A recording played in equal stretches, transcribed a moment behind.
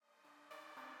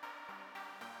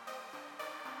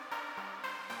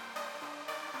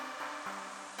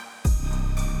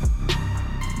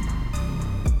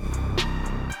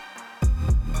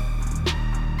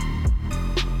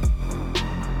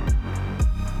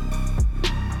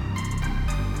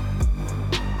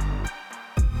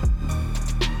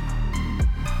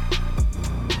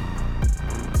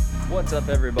What's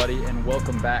up, everybody, and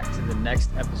welcome back to the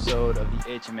next episode of the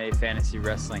HMA Fantasy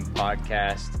Wrestling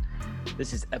Podcast.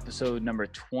 This is episode number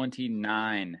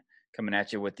 29, coming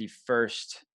at you with the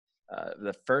first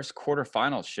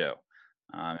quarterfinals show.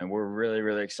 And we're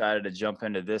really excited to jump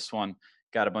into this one.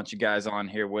 Got a bunch of guys on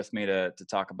here with me to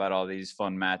talk about all these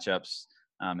fun matchups.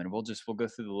 And we'll go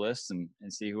through the list and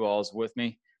see who all is with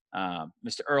me.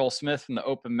 Mr. Earl Smith from the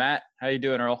Open Mat. How you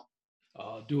doing, Earl?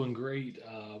 Doing great.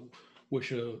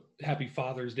 Wish a happy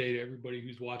Father's Day to everybody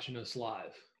who's watching us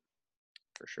live.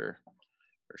 For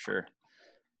sure.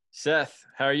 Seth,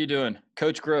 how are you doing?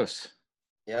 Coach Gross.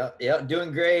 Yeah,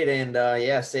 doing great.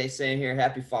 And same here.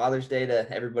 Happy Father's Day to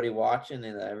everybody watching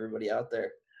and everybody out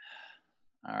there.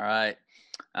 All right.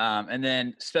 And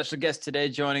then special guest today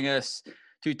joining us,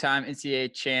 two-time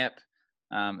NCAA champ,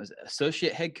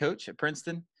 associate head coach at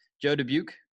Princeton, Joe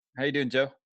Dubuque. How you doing,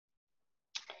 Joe?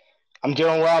 I'm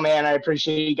doing well, man. I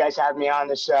appreciate you guys having me on.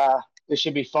 This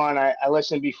should be fun. I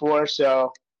listened before,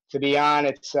 so to be on,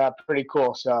 it's pretty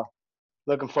cool. So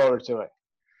looking forward to it.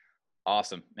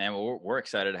 Awesome, man. Well, we're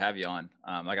excited to have you on.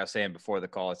 Like I was saying before the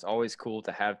call, it's always cool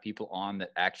to have people on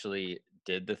that actually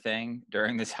did the thing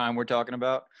during the time we're talking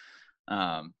about.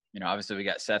 Obviously we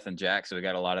got Seth and Jack, so we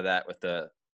got a lot of that with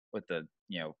the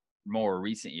more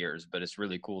recent years, but it's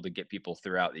really cool to get people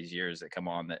throughout these years that come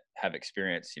on that have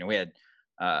experience. We had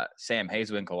Sam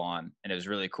Hazewinkle on, and it was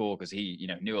really cool because he,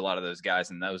 knew a lot of those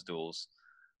guys in those duels.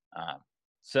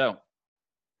 So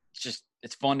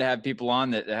it's fun to have people on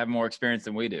that have more experience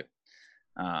than we do.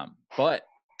 But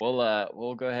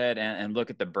we'll go ahead and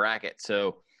look at the bracket.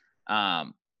 So,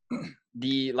 like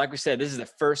we said, this is the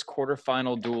first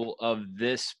quarterfinal duel of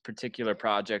this particular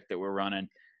project that we're running.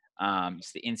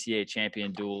 It's the NCAA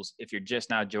champion duels. If you're just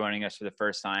now joining us for the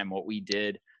first time, what we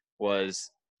did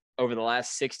was over the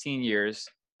last 16 years,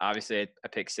 obviously I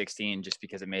picked 16 just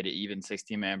because it made it even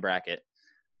 16-man bracket.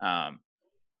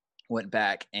 Went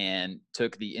back and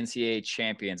took the NCAA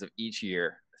champions of each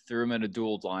year, threw them in a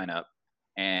dual lineup,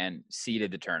 and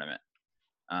seeded the tournament.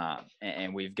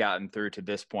 And we've gotten through to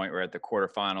this point. We're at the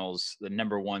quarterfinals, the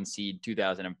number 1 seed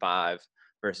 2005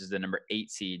 versus the number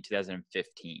 8 seed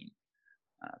 2015.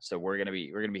 So we're gonna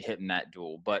be hitting that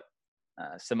duel. But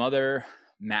some other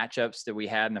matchups that we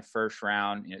had in the first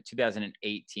round,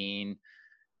 2018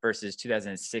 versus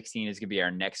 2016 is gonna be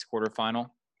our next quarterfinal.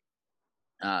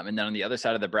 And then on the other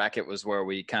side of the bracket was where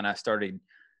we kind of started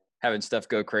having stuff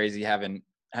go crazy, having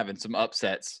some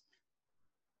upsets.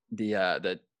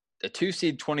 The 2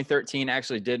 seed 2013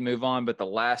 actually did move on, but the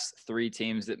last 3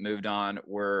 teams that moved on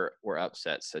were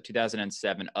upsets. So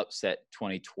 2007 upset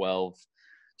 2012,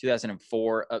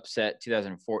 2004 upset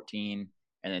 2014,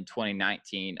 and then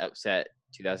 2019 upset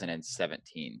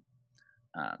 2017.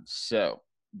 So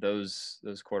those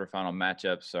quarterfinal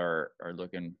matchups are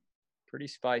looking pretty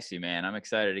spicy, man. I'm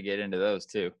excited to get into those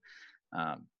too.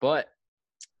 But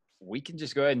we can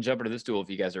just go ahead and jump into this duel if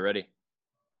you guys are ready.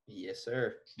 Yes,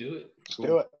 sir. Let's do it. Cool.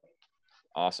 Do it.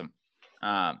 Awesome.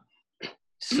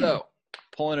 So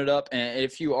pulling it up, and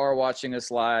if you are watching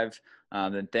us live,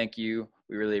 then thank you.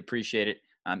 We really appreciate it.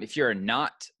 If you're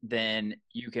not, then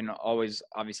you can always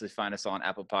obviously find us on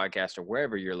Apple Podcasts or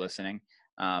wherever you're listening.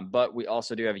 But we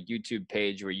also do have a YouTube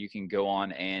page where you can go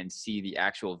on and see the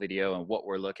actual video and what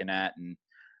we're looking at and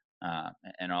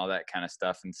all that kind of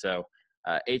stuff. And so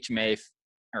HMA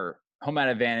or Home Mat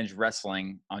Advantage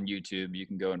Wrestling on YouTube, you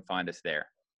can go and find us there.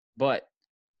 But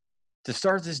to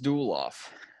start this duel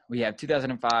off, we have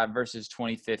 2005 versus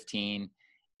 2015,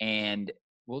 and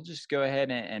we'll just go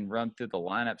ahead and run through the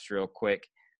lineups real quick.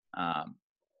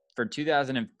 For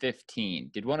 2015,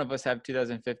 did one of us have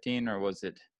 2015, or was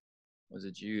it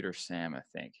Jude or Sam, I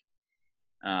think?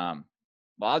 Well,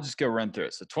 I'll just go run through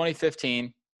it. So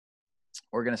 2015,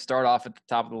 we're going to start off at the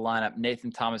top of the lineup.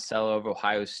 Nathan Tomasello of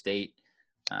Ohio State.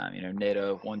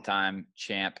 Nato, one-time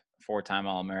champ, 4-time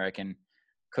All-American.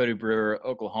 Cody Brewer,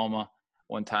 Oklahoma,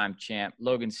 one-time champ.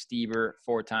 Logan Stieber,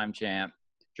 4-time champ.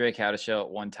 Drake Howdeshell,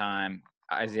 1-time.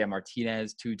 Isaiah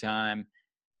Martinez, 2-time.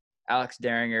 Alex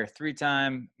Daringer,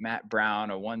 3-time. Matt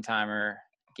Brown, a 1-timer.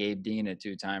 Gabe Dean, a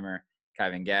 2-timer.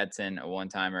 Kyvan Gadsden, a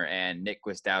 1-timer. And Nick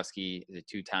Gwiazdowski is a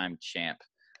 2-time champ.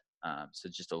 So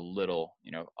just a little,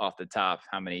 off the top,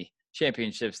 how many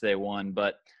championships they won.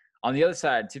 But on the other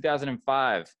side,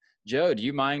 2005, Joe, do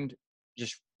you mind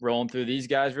just rolling through these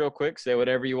guys real quick? Say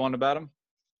whatever you want about them.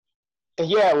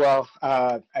 Yeah, well,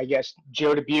 I guess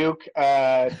Joe Dubuque,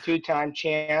 2-time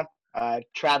champ.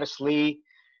 Travis Lee,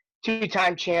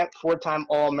 2-time champ, 4-time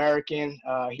All-American.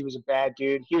 He was a bad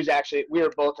dude. We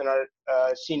were both in our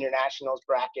senior nationals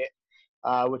bracket,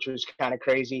 which was kind of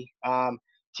crazy.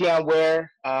 Tion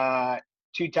Ware,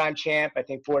 2-time champ, I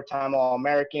think 4-time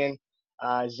All-American.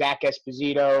 Zach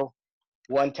Esposito,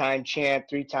 one-time champ,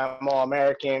 three-time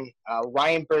All-American.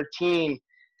 Ryan Bertine,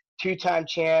 two-time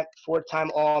champ,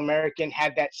 four-time All-American,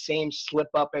 had that same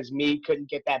slip-up as me, couldn't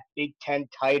get that Big Ten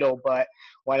title, but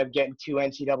wound up getting 2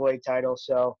 NCAA titles.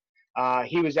 So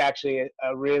he was actually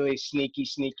a really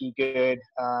sneaky good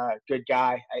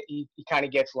guy. He kind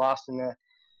of gets lost in the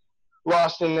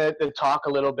talk a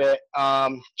little bit.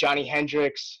 Johnny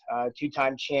Hendricks,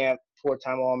 two-time champ,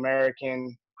 four-time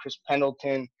All-American. Chris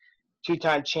Pendleton,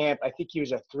 two-time champ. I think he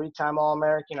was a three-time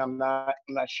All-American. I'm not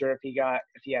sure if he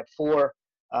had four.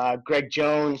 Greg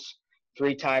Jones,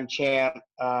 three-time champ.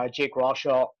 Jake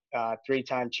Rawshaw,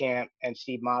 three-time champ, and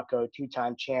Steve Mocco,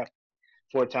 two-time champ,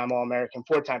 four-time All-American,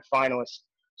 four-time finalist.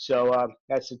 So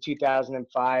that's the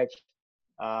 2005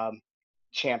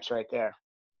 champs right there.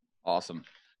 Awesome.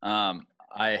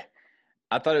 I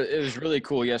thought it was really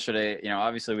cool yesterday. You know,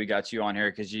 obviously we got you on here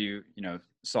because you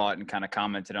saw it and kind of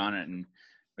commented on it, and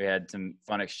we had some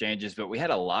fun exchanges. But we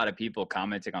had a lot of people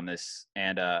commenting on this,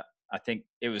 and I think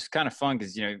it was kind of fun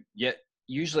because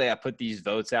usually I put these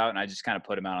votes out and I just kind of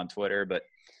put them out on Twitter. But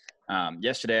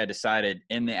yesterday I decided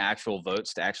in the actual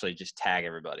votes to actually just tag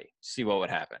everybody, see what would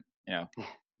happen. You know,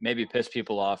 maybe piss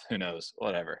people off. Who knows?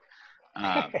 Whatever.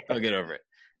 They'll get over it.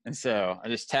 And so I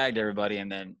just tagged everybody,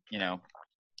 and then,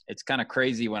 it's kind of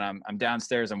crazy when I'm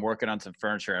downstairs, I'm working on some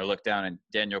furniture. I look down and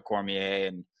Daniel Cormier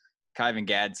and Kyvan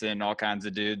Gadsden, all kinds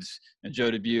of dudes, and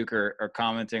Joe Dubuque are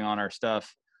commenting on our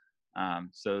stuff.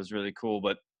 So it was really cool.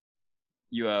 But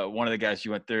you, one of the guys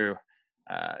you went through,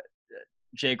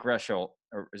 Jake Rochelt,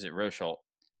 or is it Rochelt?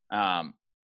 Kyvan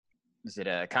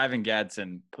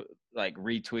Gadsden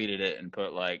retweeted it and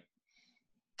put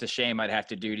it's a shame I'd have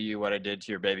to do to you what I did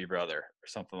to your baby brother or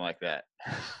something like that.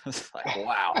 It's like,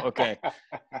 wow. Okay.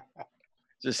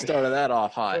 Just started that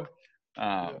off hot.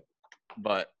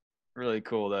 But really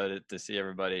cool though to see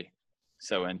everybody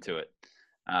so into it.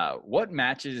 What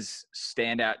matches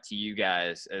stand out to you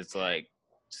guys as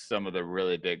some of the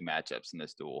really big matchups in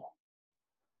this duel?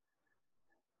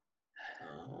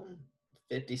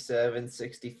 57,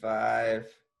 65,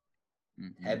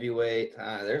 heavyweight.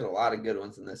 There's a lot of good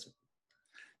ones in this.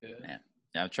 Yeah.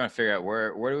 I'm trying to figure out where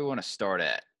do we want to start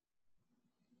at?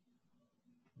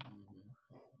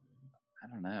 I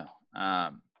don't know.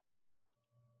 Man,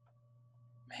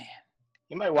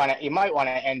 you might want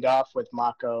to end off with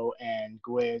Mocco and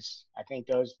Gwiz. I think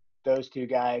those two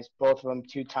guys, both of them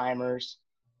two-timers,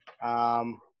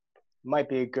 might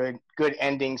be a good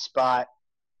ending spot.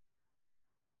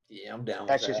 Yeah, I'm down with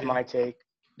That's that. just my take.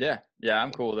 Yeah,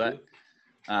 I'm cool with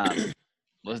that.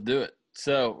 Let's do it.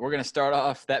 So we're going to start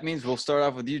off. That means we'll start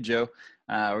off with you, Joe.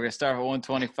 We're going to start at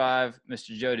 125,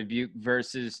 Mr. Joe Dubuque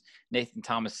versus Nathan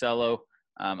Tomasello.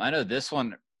 I know this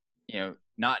one,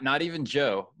 not even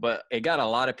Joe, but it got a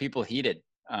lot of people heated.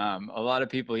 A lot of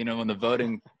people, when the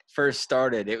voting first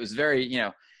started, it was very,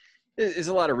 there's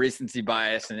a lot of recency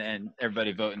bias and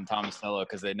everybody voting Tomasello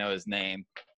because they know his name.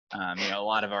 A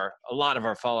lot of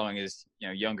our following is,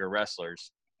 younger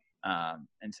wrestlers.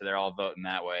 And so they're all voting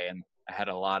that way. And I had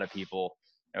a lot of people,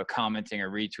 commenting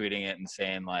or retweeting it and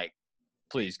saying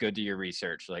please go do your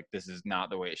research. This is not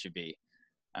the way it should be.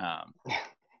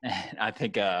 And I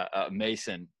think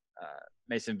Mason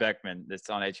Beckman that's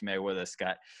on HMA with us,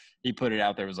 he put it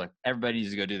out there, was everybody needs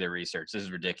to go do their research. This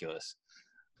is ridiculous.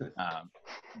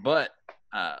 But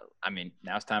now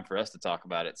it's time for us to talk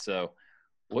about it. So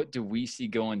what do we see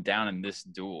going down in this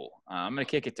duel? I'm going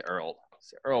to kick it to Earl.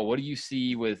 So Earl, what do you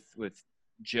see with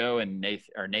Joe and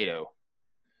Nato?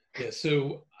 Yeah,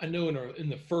 so I know in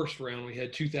the first round we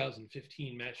had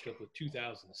 2015 matched up with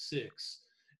 2006,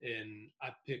 and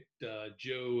I picked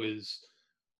Joe as,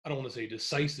 I don't want to say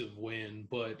decisive win,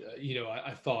 but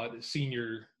I thought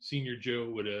senior Joe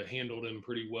would have handled him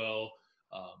pretty well.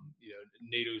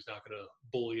 Nato's not going to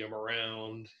bully him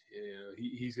around.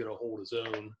 He's going to hold his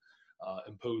own,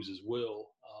 impose his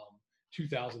will.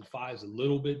 2005 is a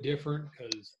little bit different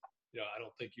because I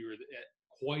don't think you were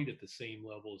quite at the same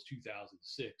level as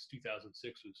 2006.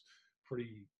 2006 was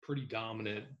pretty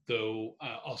dominant, though.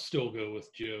 I'll still go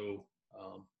with Joe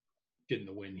getting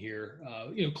the win here.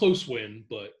 Close win,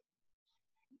 but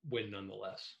win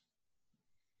nonetheless.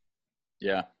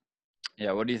 Yeah.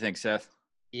 What do you think, Seth?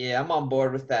 Yeah, I'm on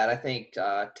board with that. I think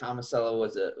Tomasello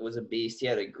was a beast. He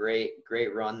had a great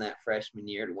run that freshman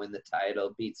year to win the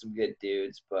title, beat some good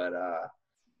dudes. But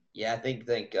I think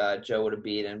Joe would have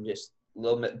beat him. Just a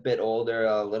little bit older,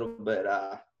 a little bit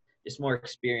just more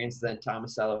experience than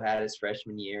Tomasello had his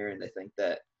freshman year, and I think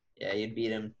that he'd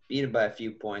beat him by a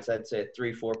few points. I'd say a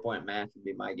 3-4 point match would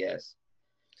be my guess.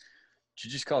 Did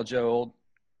you just call Joe old?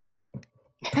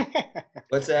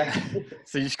 What's that?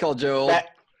 So you just called Joe old?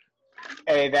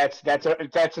 Hey, that's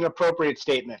an appropriate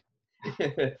statement.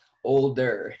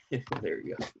 Older. There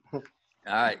you go.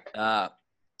 All right.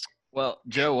 Well,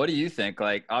 Joe, what do you think?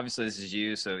 Like, obviously this is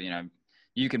you, so,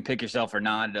 you can pick yourself or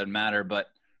not. It doesn't matter. But,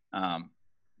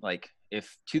 like,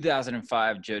 if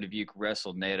 2005 Joe Dubuque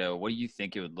wrestled Nato, what do you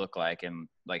think it would look like? And,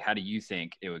 like, how do you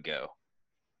think it would go?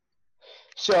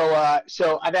 So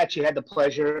I've actually had the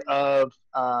pleasure of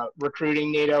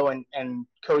recruiting Nato and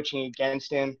coaching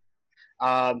against him.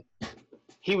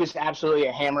 He was absolutely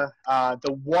a hammer.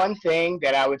 The one thing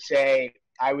that I would say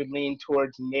I would lean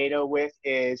towards Nato with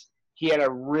is he had a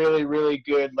really, really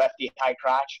good lefty high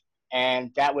crotch,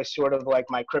 and that was sort of like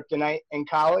my kryptonite in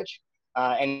college.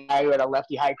 And I had a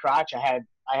lefty high crotch. I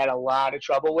had a lot of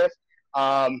trouble with.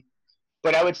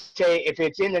 But I would say if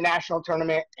it's in the national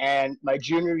tournament and my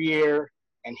junior year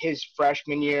and his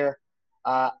freshman year,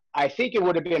 I think it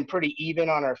would have been pretty even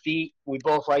on our feet. We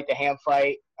both like the ham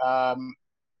fight.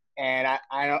 And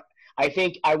I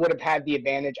think I would have had the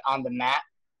advantage on the mat.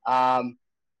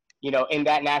 In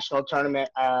that national tournament,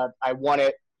 I won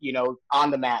it, on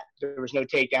the mat. There was no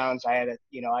takedowns. I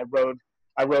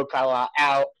rode Kyle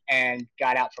out and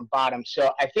got out from bottom.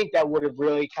 So I think that would have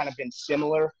really kind of been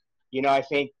similar. I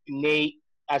think Nate,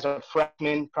 as a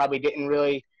freshman, probably didn't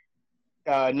really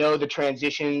know the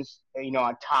transitions,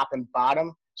 on top and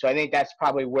bottom. So I think that's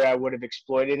probably where I would have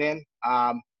exploited him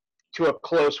to a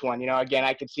close one. Again,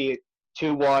 I could see it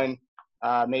 2-1,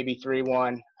 maybe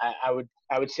 3-1. I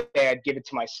would say I'd give it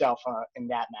to myself in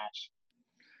that match.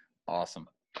 Awesome.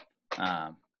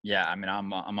 Yeah, I mean,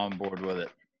 I'm on board with it.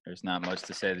 There's not much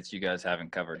to say that you guys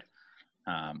haven't covered.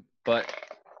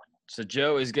 So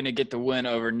Joe is going to get the win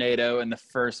over Nato in the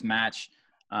first match.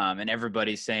 And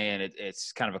everybody's saying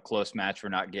it's kind of a close match. We're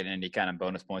not getting any kind of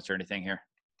bonus points or anything here.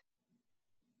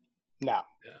 No.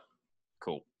 Yeah.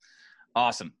 Cool.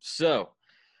 Awesome. So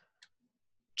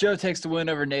Joe takes the win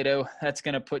over Nato. That's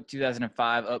going to put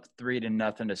 2005 up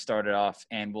 3-0 to start it off.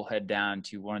 And we'll head down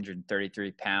to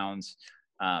 133 pounds.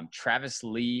 Travis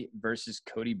Lee versus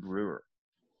Cody Brewer.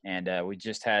 And we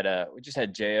just had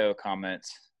J.O.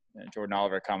 comments, Jordan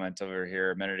Oliver comments over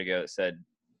here a minute ago that said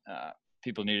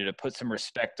people needed to put some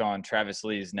respect on Travis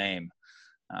Lee's name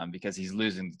because he's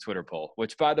losing the Twitter poll.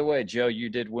 Which, by the way, Joe, you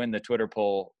did win the Twitter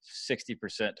poll 60%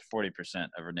 to 40%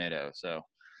 over Nato. So,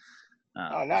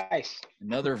 oh, nice.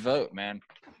 Another vote, man.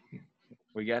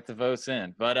 We got the votes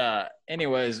in. But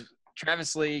anyways,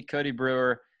 Travis Lee, Cody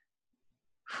Brewer.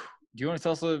 Do you want to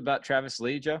tell us a little bit about Travis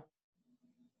Lee, Joe?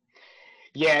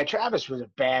 Yeah, Travis was a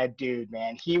bad dude,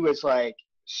 man. He was like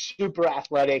super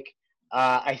athletic.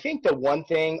 I think the one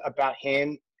thing about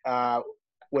him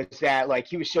was that like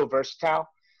he was so versatile.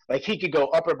 Like he could go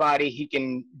upper body, he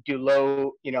can do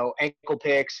low, ankle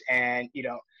picks, and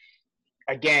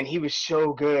again, he was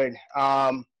so good.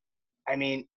 I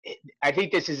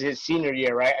think this is his senior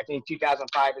year, right? I think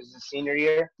 2005 is his senior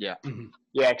year. Yeah. Mm-hmm.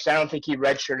 Yeah, because I don't think he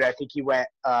redshirted. I think he went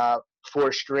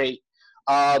 4 straight.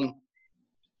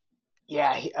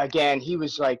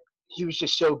 He was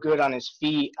just so good on his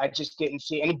feet. I just didn't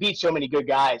see – and he beat so many good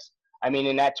guys. I mean,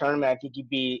 in that tournament, I think he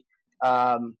beat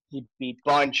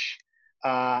Bunch.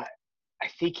 I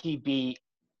think he beat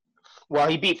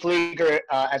Flieger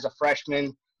as a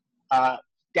freshman.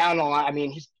 Down the line, I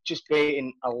mean, he's just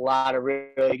beaten a lot of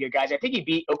really good guys. I think he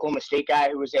beat Oklahoma State guy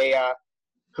who was a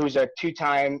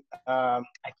 2-time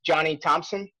Johnny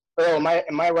Thompson. Oh,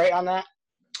 am I right on that?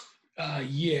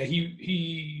 Yeah,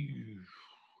 he.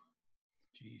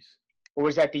 Jeez. Or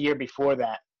was that the year before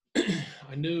that?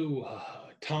 I knew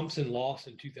Thompson lost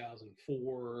in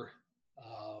 2004,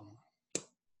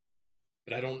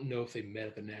 but I don't know if they met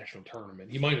at the national tournament.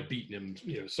 He might have beaten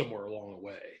him, somewhere along the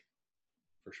way,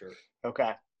 for sure.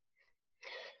 Okay.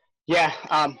 Yeah.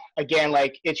 Again,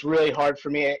 like it's really hard for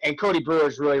me. And Cody Brewer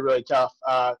is really, really tough.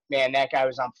 Man, that guy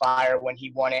was on fire when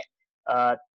he won it.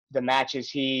 The matches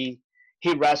he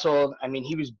wrestled. I mean,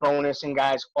 he was bonusing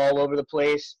guys all over the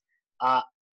place.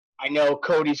 I know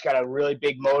Cody's got a really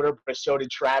big motor, but so did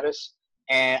Travis.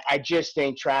 And I just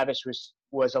think Travis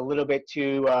was a little bit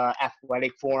too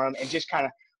athletic for him and just kind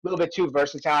of a little bit too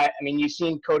versatile. I mean, you've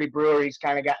seen Cody Brewer. He's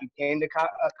kind of gotten pinned a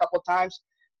couple of times.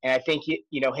 And I think,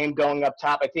 him going up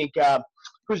top, I think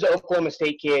who's the Oklahoma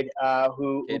State kid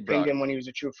who pinned him when he was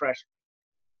a true freshman?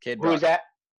 Cade Brock. Who was that?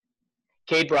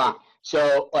 Cade Brock.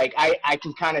 So, like, I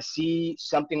can kind of see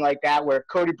something like that where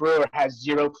Cody Brewer has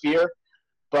zero fear.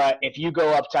 But if you go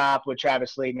up top with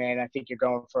Travis Lee, man, I think you're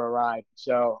going for a ride.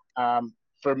 So,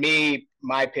 for me,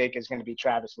 my pick is going to be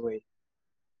Travis Lee.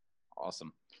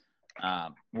 Awesome.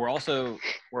 We're also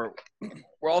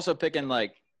picking,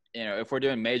 like, if we're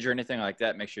doing major or anything like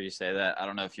that, make sure you say that. I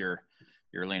don't know if you're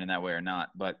leaning that way or not,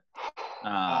 but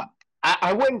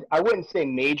I wouldn't say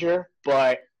major,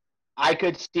 but I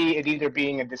could see it either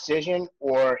being a decision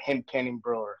or him pinning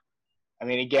Brewer. I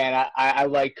mean, again, I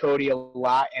like Cody a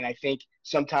lot, and I think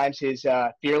sometimes his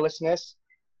fearlessness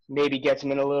maybe gets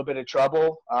him in a little bit of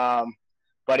trouble.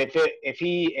 But if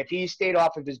he stayed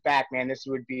off of his back, man, this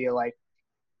would be like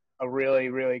a really,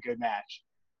 really good match.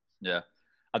 Yeah.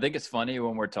 I think it's funny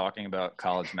when we're talking about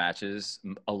college matches,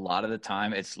 a lot of the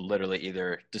time it's literally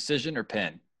either decision or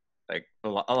pin. Like a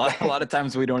lot of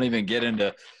times we don't even get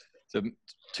into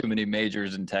too many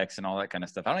majors and techs and all that kind of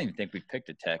stuff. I don't even think we picked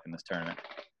a tech in this tournament.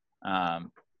 I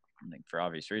think for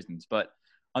obvious reasons. But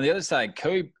on the other side,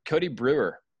 Cody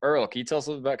Brewer. Earl, can you tell us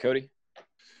a little bit about Cody?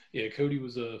 Yeah, Cody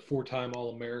was a 4-time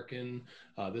All-American.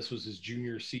 This was his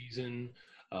junior season.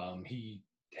 He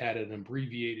had an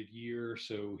abbreviated year,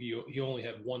 so he only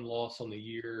had one loss on the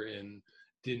year and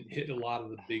didn't hit a lot of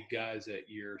the big guys that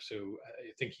year. So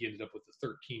I think he ended up with the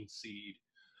 13th seed.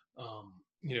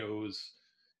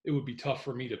 It would be tough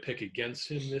for me to pick against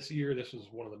him this year. This was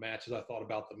one of the matches I thought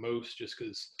about the most, just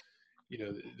because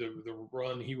the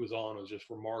run he was on was just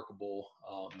remarkable.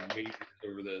 Majored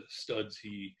over the studs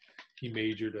he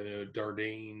majored. I know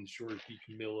Dardane, George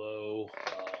Camillo.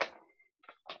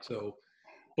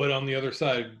 But on the other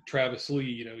side, Travis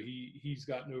Lee, he's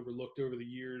gotten overlooked over the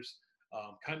years,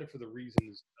 kind of for the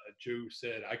reasons Joe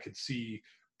said. I could see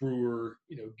Brewer,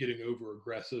 getting over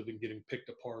aggressive and getting picked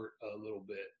apart a little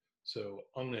bit. So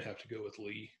I'm going to have to go with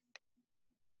Lee.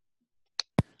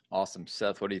 Awesome.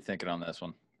 Seth, what are you thinking on this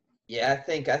one? Yeah,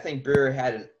 I think Brewer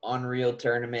had an unreal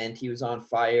tournament. He was on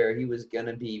fire. He was going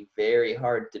to be very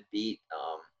hard to beat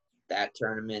that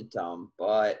tournament.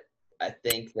 But I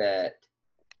think that,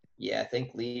 I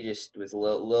think Lee just was a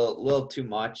little too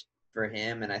much for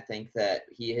him. And I think that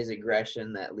his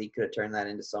aggression, that Lee could have turned that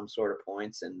into some sort of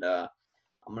points. And I'm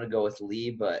going to go with Lee,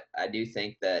 but I do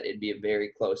think that it'd be a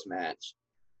very close match.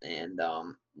 And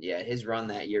his run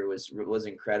that year was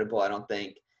incredible. I don't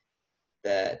think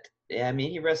that –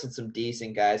 he wrestled some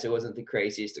decent guys. It wasn't the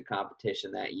craziest of competition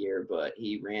that year, but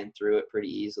he ran through it pretty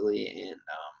easily. And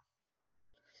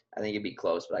I think it'd be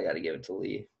close, but I got to give it to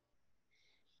Lee.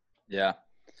 Yeah.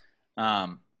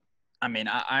 I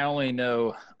only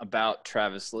know about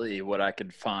Travis Lee what I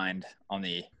could find on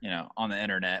the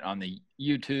internet, on the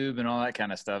YouTube and all that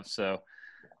kind of stuff. So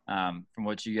from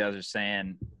what you guys are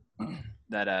saying,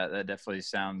 that definitely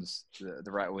sounds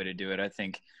the right way to do it. I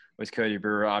think with Cody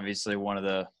Brewer, obviously one of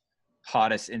the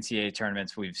hottest NCAA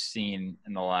tournaments we've seen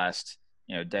in the last,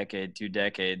 decade, 2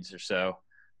 decades or so.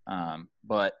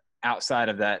 But outside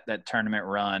of that tournament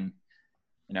run,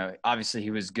 obviously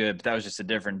he was good, but that was just a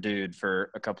different dude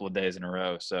for a couple of days in a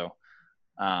row. So,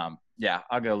 I'll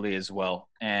go Lee as well.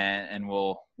 And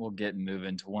we'll get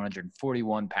moving to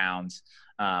 141 pounds,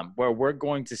 where we're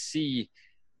going to see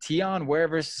Tion Ware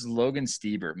versus Logan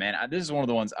Stieber. Man, this is one of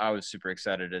the ones I was super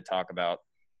excited to talk about.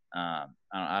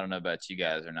 I don't know about you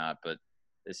guys or not, but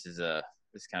this is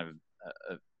kind of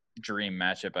a dream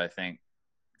matchup, I think,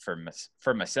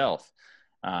 for myself.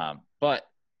 But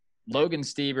Logan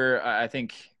Stieber, I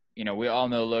think, we all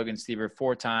know Logan Stieber,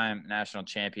 4-time national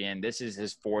champion. This is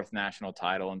his 4th national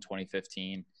title in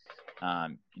 2015.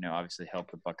 Obviously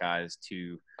helped the Buckeyes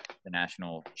to the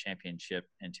national championship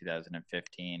in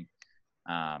 2015.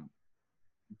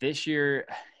 This year,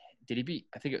 did he beat,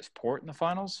 I think it was Port in the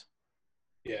finals?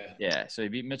 Yeah. So he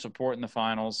beat Mitchell Port in the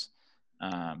finals,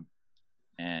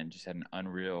 and just had an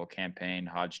unreal campaign.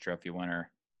 Hodge Trophy winner.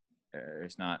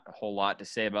 There's not a whole lot to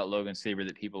say about Logan Stieber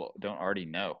that people don't already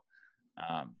know.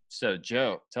 So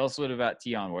Joe, tell us a little about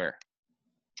Tion Ware.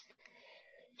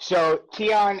 So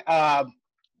Tion,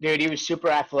 dude, he was super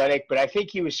athletic, but I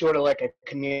think he was sort of like a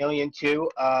chameleon too.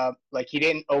 Like he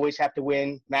didn't always have to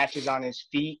win matches on his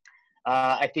feet.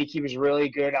 I think he was really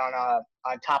good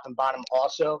on top and bottom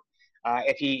also.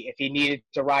 If he needed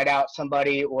to ride out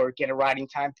somebody or get a riding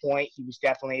time point, he was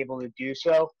definitely able to do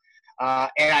so. And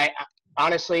I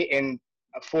honestly, in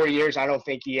 4 years, I don't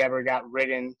think he ever got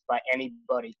ridden by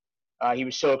anybody. He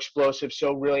was so explosive,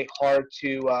 so really hard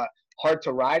to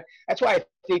ride. That's why I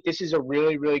think this is a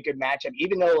really, really good matchup.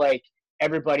 Even though like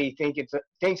everybody thinks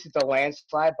it's a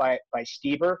landslide by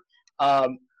Stieber,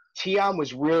 Tion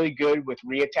was really good with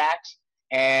reattacks.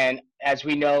 And as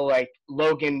we know, like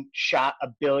Logan shot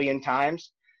 1 billion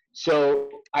times. So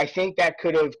I think that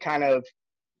could have kind of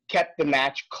kept the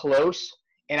match close.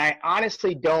 And I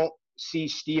honestly don't see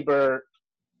Stieber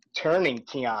turning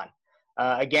Tion.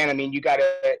 Again, I mean, you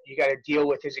gotta deal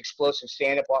with his explosive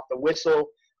stand-up off the whistle.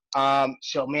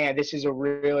 So man, this is a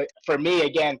really, for me,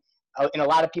 again, in a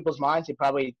lot of people's minds, they're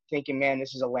probably thinking, man,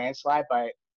 this is a landslide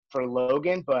for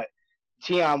Logan, but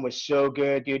Tion was so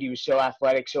good, dude. He was so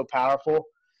athletic, so powerful.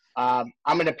 I'm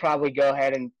going to probably go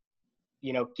ahead and,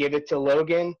 give it to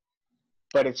Logan,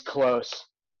 but it's close.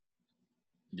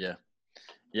 Yeah.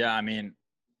 Yeah, I mean,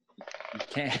 you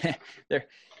can't – there.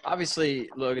 Obviously,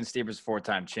 Logan Stieber's a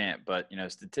 4-time champ, but,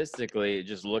 statistically,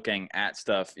 just looking at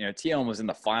stuff, Tion was in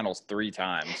the finals 3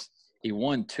 times. He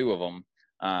won 2 of them,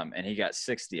 and he got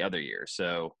 6 the other year.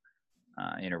 So,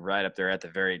 right up there at the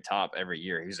very top every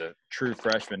year. He's a true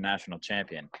freshman national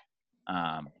champion.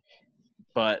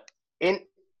 But in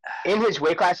his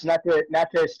weight classes, not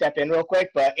to step in real quick,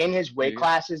 but in his weight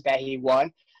classes that he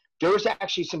won, there was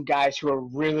actually some guys who are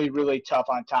really, really tough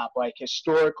on top, like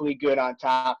historically good on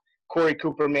top. Corey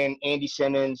Cooperman, Andy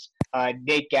Simmons,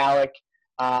 Nate Gallick.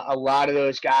 A lot of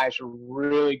those guys were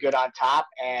really good on top,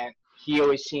 and he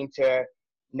always seemed to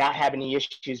not have any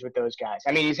issues with those guys.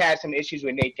 I mean, he's had some issues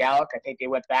with Nate Gallick. I think they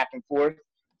went back and forth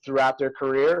throughout their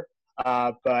career.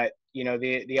 But,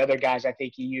 the other guys, I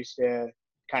think he used to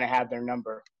kind of have their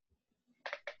number.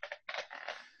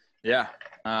 Yeah.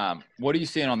 What are you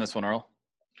seeing on this one, Earl?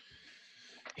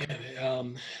 Yeah,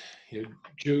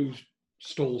 Joe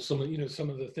stole some of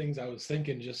some of the things I was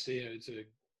thinking. Just it's a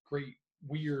great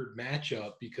weird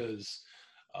matchup because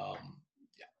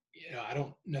I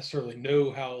don't necessarily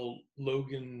know how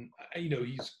Logan.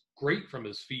 He's great from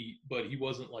his feet, but he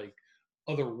wasn't like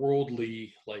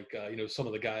otherworldly like some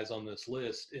of the guys on this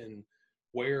list. And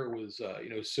Ware was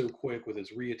so quick with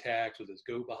his reattacks, with his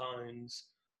go behinds.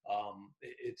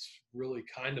 It's really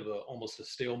kind of almost a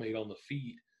stalemate on the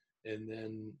feet. And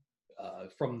then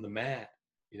from the mat,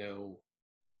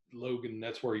 Logan,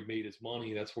 that's where he made his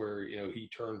money. That's where, he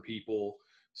turned people.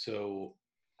 So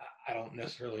I don't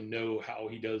necessarily know how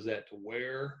he does that to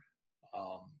Ware.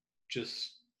 I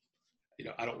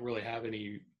don't really have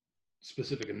any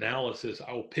specific analysis.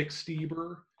 I will pick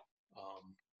Stieber,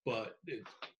 but it's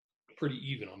pretty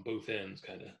even on both ends,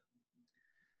 kind of.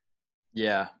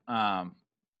 Yeah. I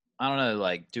don't know.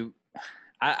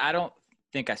 I don't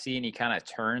think I see any kind of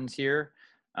turns here.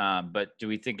 But do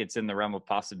we think it's in the realm of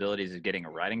possibilities of getting a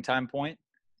riding time point?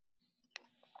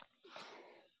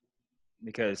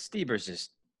 Because Stieber's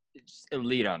just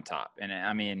elite on top. And,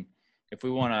 I mean, if we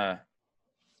want to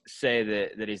say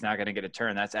that he's not going to get a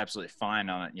turn, that's absolutely fine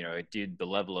on, a dude the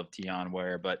level of Tion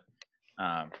Ware. But,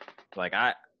 for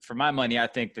my money, I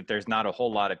think that there's not a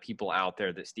whole lot of people out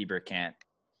there that Stieber can't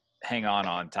hang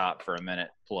on top for a minute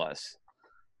plus.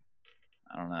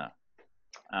 I don't know.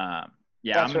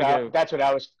 Yeah, that's what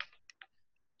I was.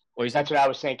 That's what I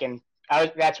was thinking.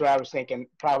 That's what I was thinking.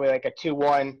 Probably like a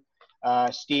 2-1.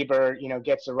 Stieber,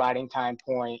 gets the riding time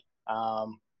point,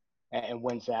 and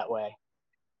wins that way.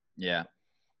 Yeah,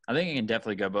 I think it can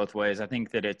definitely go both ways. I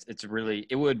think that it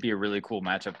would be a really cool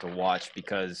matchup to watch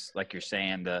because, like you're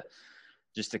saying, the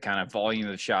kind of volume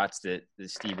of shots that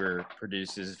Stieber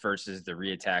produces versus the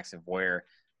reattacks of Ware.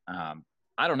 I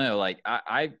don't know. Like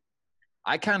I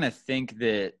kind of think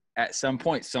that at some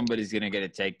point somebody's going to get a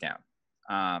takedown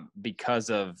because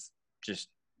of just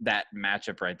that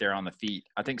matchup right there on the feet.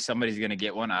 I think somebody's going to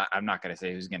get one. I'm not going to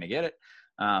say who's going to get it.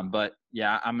 But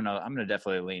yeah, I'm going to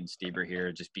definitely lean Stieber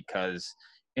here just because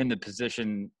in the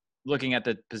position, looking at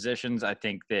the positions, I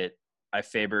think that I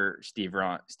favor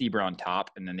Stieber on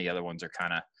top, and then the other ones are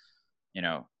kind of,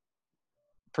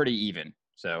 pretty even.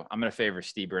 So I'm going to favor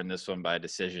Stieber in this one by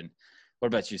decision. What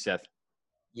about you, Seth?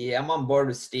 Yeah, I'm on board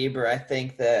with Stieber. I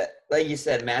think that, like you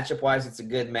said, matchup-wise, it's a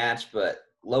good match, but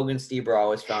Logan Stieber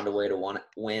always found a way to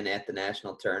win at the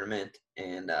national tournament.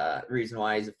 And the reason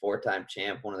why he's a 4-time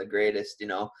champ, one of the greatest,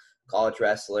 college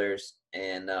wrestlers.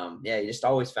 And, he just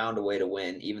always found a way to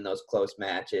win, even those close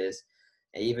matches.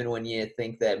 And even when you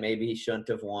think that maybe he shouldn't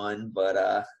have won,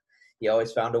 but he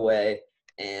always found a way.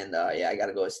 And, I got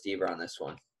to go with Stieber on this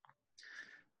one.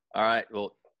 All right.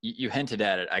 Well, you hinted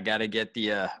at it. I got to get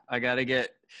the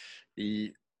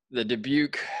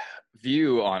Dubuque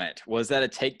view on it. Was that a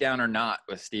takedown or not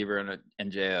with Stieber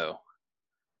and Jo?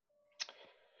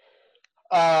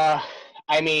 I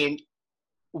mean,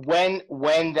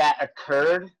 when that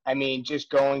occurred, I mean, just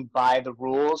going by the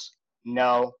rules,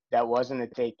 no, that wasn't a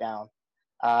takedown.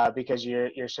 Because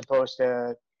you're supposed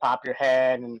to pop your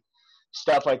head and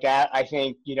stuff like that. I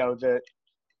think,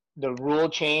 the rule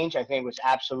change, I think, was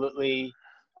absolutely,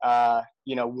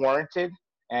 warranted.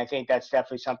 And I think that's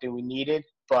definitely something we needed.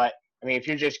 But, I mean, if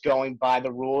you're just going by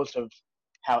the rules of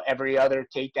how every other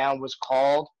takedown was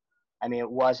called, I mean, it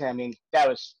wasn't. I mean, that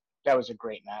was a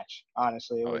great match,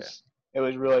 honestly. It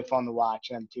was really fun to watch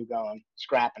them two going,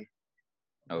 scrapping.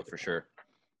 Oh, for sure.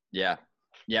 Yeah.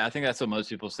 Yeah, I think that's what most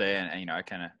people say, and I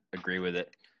kind of agree with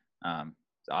it.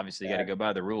 Obviously, you got to go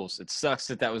by the rules. It sucks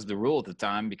that was the rule at the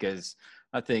time because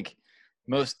I think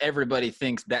most everybody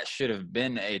thinks that should have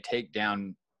been a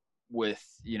takedown with,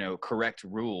 you know, correct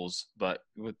rules, but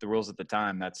with the rules at the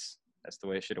time, that's the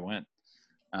way it should have went.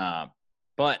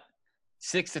 But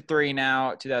 6-3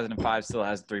 now. 2005 still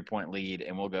has a 3-point lead,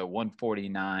 and we'll go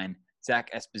 149.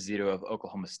 Zach Esposito of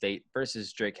Oklahoma State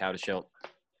versus Drake Houdeschelt.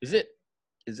 Is it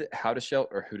Houdeschelt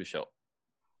or Houdeschelt?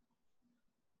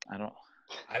 I've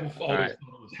always right.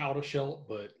 thought it was Houdeschelt,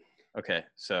 but Okay,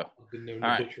 so I've been known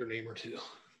all to right. butcher a name or two.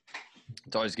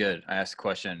 It's always good. I ask a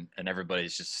question, and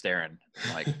everybody's just staring.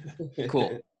 I'm like,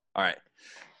 cool. All right.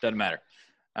 Doesn't matter.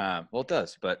 Well, it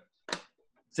does, but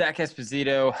Zach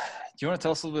Esposito, do you want to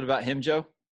tell us a little bit about him, Joe?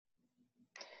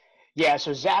 Yeah,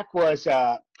 so Zach was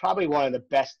probably one of the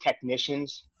best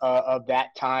technicians of that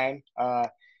time.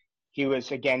 He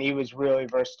was really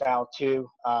versatile too.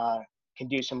 Can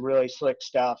do some really slick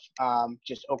stuff,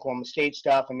 just Oklahoma State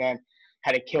stuff, and then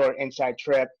had a killer inside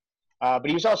trip. But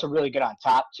he was also really good on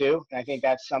top too, and I think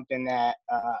that's something that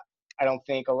I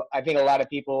think a lot of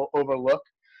people overlook.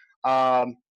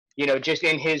 You know, just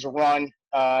in his run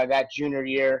that junior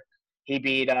year, he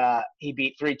beat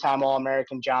 3-time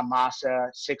All-American John Massa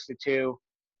 6-2.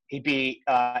 He beat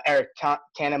Eric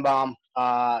Tannenbaum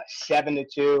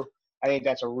 7-2. I think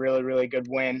that's a really, really good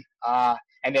win.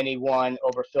 And then he won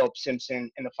over Philip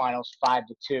Simpson in the finals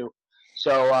 5-2.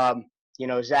 So you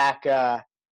know, Zach.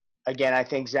 Again, I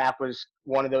think Zach was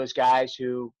one of those guys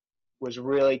who was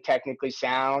really technically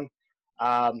sound,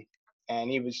 and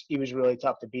he was really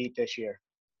tough to beat this year.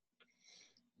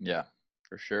 Yeah,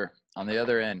 for sure. On the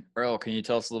other end, Earl, can you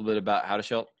tell us a little bit about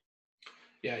Houdeschelt?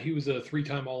 Yeah, he was a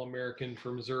 3-time All-American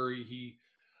for Missouri. He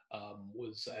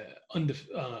was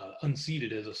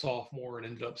unseeded as a sophomore and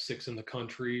ended up 6th in the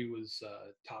country, was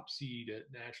top seed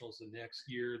at nationals the next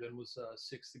year, then was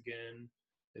 6th again,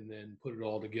 and then put it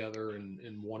all together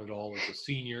and won it all as a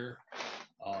senior.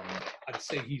 I'd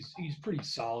say he's pretty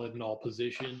solid in all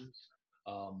positions.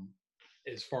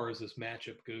 As far as this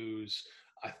matchup goes,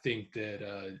 I think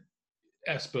that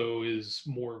Espo is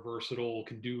more versatile,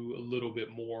 can do a little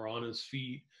bit more on his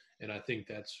feet, and I think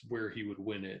that's where he would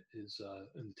win it, is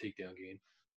in the takedown game.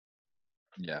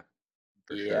 Yeah,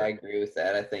 I agree with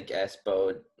that. I think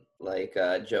Espo, like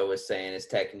Joe was saying, his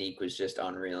technique was just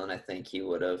unreal, and I think he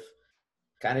would have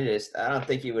kind of I don't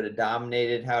think he would have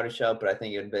dominated Houdeschelt, but I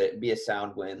think it would be a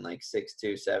sound win, like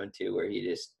 6-2, 7-2, where he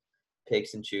just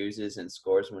picks and chooses and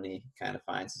scores when he kind of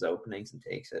finds his openings and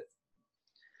takes it.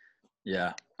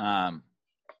 Yeah.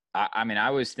 I mean,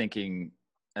 I was thinking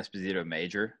Esposito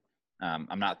major.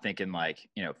 I'm not thinking like,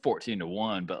 you know,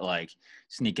 14-1, but like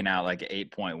sneaking out like an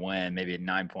 8-point win, maybe a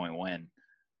 9-point win.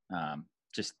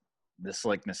 Just the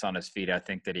slickness on his feet. I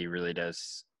think that he really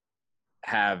does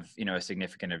have, you know, a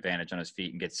significant advantage on his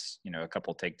feet and gets, you know, a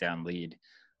couple takedown lead.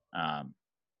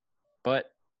 But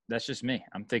that's just me.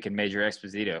 I'm thinking major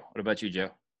Esposito. What about you,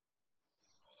 Joe?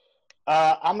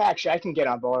 I can get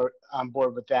on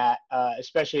board with that,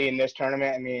 especially in this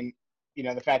tournament. I mean, you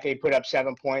know, the fact that he put up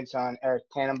 7 points on Eric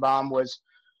Tannenbaum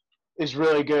is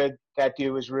really good. That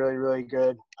dude was really, really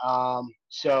good.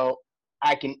 So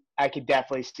I could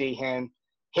definitely see him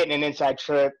hitting an inside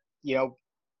trip, you know,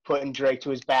 putting Drake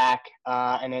to his back,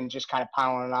 and then just kind of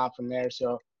piling it on from there.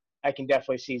 So I can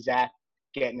definitely see Zach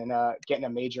getting a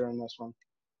major in this one.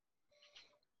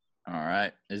 All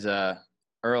right. Is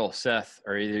Earl, Seth,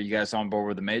 are either you guys on board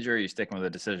with the major, or are you sticking with the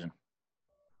decision?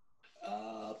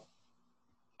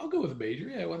 I'll go with a major.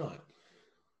 Yeah, why not?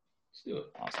 Let's do it.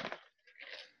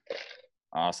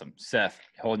 Awesome. Seth,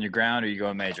 holding your ground, or you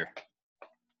going major?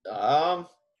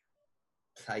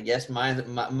 I guess might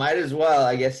as well.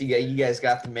 I guess you guys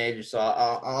got the major, so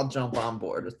I'll jump on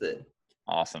board with it.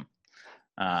 Awesome.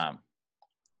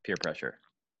 Peer pressure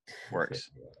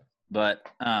works. But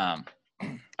all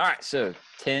right, so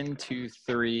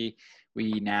 10-3,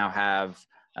 we now have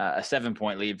a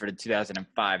 7-point lead for the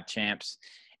 2005 champs,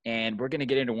 and we're going to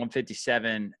get into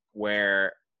 157,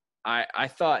 where I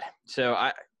thought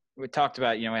so. We talked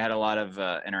about, you know, we had a lot of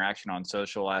interaction on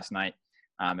social last night,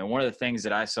 and one of the things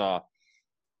that I saw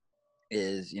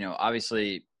is, you know,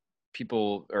 obviously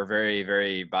people are very,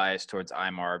 very biased towards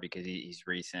Aymar because he's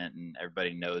recent and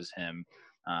everybody knows him,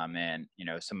 and you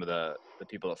know, some of the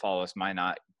people that follow us might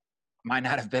not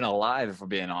have been alive, if we're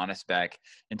being honest, back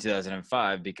in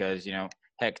 2005, because, you know,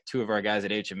 heck, 2 of our guys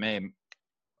at HMA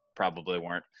probably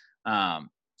weren't.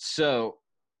 So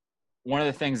one of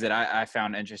the things that I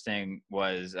found interesting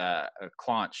was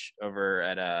Clonch over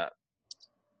at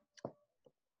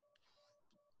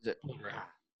Blood Round.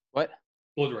 What?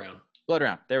 Blood Round. Blood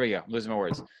Round. There we go. I'm losing my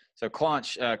words. So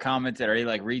Clonch commented, or he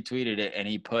like retweeted it, and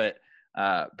he put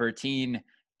Bertin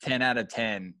 10 out of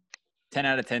 10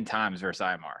 times versus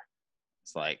Aymar.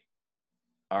 It's like,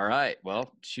 All right.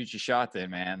 Well, shoot your shot then,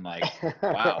 man. Like,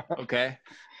 wow. Okay.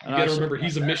 You got to remember,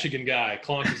 he's a Michigan guy.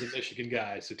 Klonk is a Michigan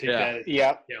guy, so take that.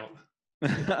 Yeah.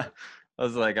 I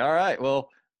was like, all right. Well,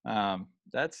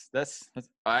 that's.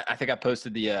 I think I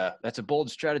posted the. That's a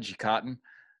bold strategy, Cotton,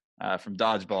 from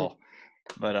Dodgeball.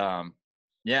 But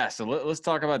yeah. So let's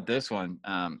talk about this one.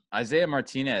 Isaiah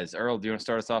Martinez. Earl, do you want to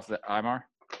start us off with Aymar?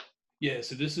 Yeah.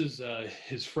 So this is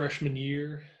his freshman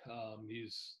year.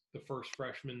 He's the first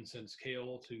freshman since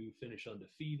Cale to finish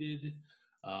undefeated.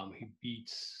 He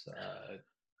beats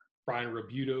Brian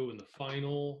Rebuto in the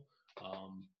final.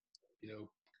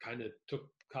 Kind of took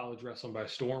college wrestling by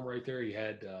storm right there. He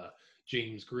had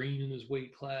James Green in his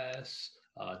weight class,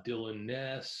 Dylan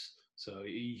Ness. So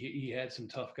he had some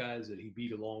tough guys that he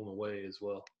beat along the way as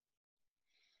well.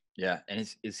 Yeah, and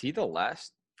is he the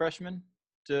last freshman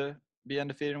to be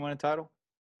undefeated and win a title?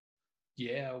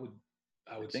 Yeah,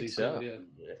 I would say so. Yeah.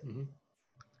 Mm-hmm.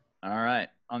 All right.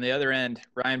 On the other end,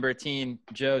 Ryan Bertine.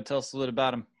 Joe, tell us a little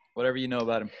about him. Whatever you know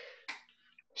about him.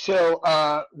 So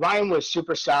Ryan was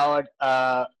super solid.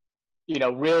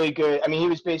 Really good. I mean,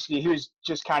 he was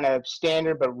just kind of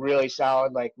standard, but really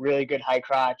solid. Like really good high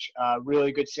crotch,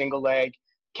 really good single leg,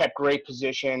 kept great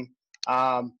position.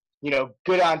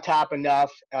 Good on top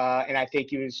enough, and I think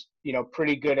he was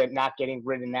pretty good at not getting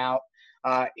ridden out.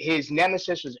 His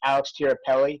nemesis was Alex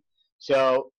Tirapelli.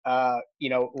 So,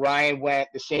 Ryan went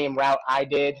the same route I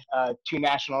did, 2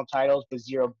 national titles, but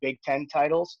 0 Big Ten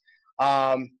titles.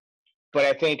 But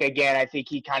I think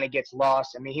he kind of gets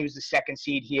lost. I mean, he was the 2nd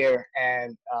seed here,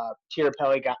 and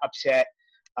Tirapelli got upset,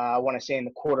 I want to say, in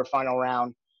the quarterfinal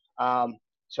round.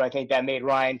 So I think that made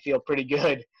Ryan feel pretty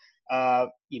good,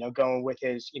 going with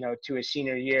his, to his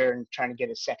senior year and trying to get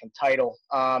his 2nd title.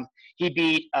 He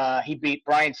beat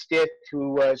Brian Stiff,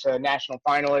 who was a national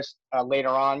finalist later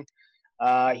on.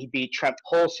 He beat Trent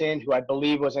Polson, who I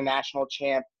believe was a national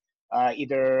champ, I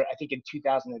think in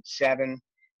 2007,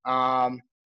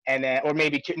 and then, or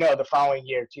maybe the following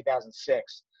year,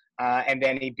 2006. And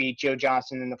then he beat Joe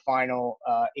Johnson in the final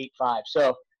 8-5.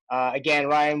 So again,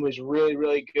 Ryan was really,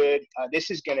 really good.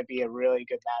 This is going to be a really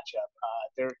good matchup.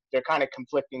 They're kind of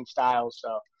conflicting styles,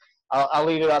 so I'll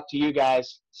leave it up to you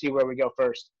guys. See where we go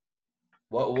first.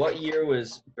 What year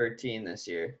was Bertine this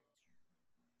year?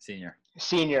 Senior.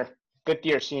 5th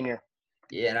year senior.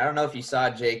 Yeah, and I don't know if you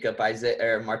saw Jacob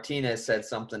Martinez said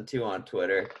something too on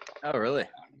Twitter. Oh, really?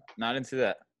 Not into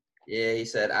that. Yeah, he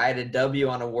said, I had a W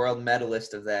on a world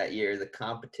medalist of that year. The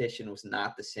competition was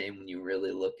not the same when you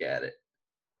really look at it.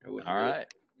 All right.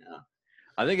 Yeah.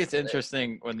 I think it's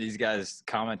interesting when these guys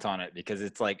comment on it because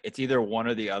it's like it's either one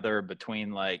or the other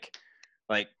between like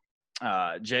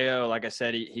J.O., like I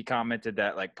said, he commented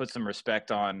that like put some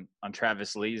respect on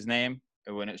Travis Lee's name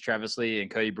when it's Travis Lee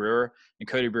and Cody Brewer. And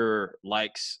Cody Brewer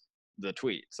likes the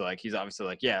tweet. So like he's obviously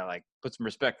like, yeah, like put some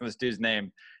respect on this dude's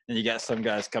name. And you got some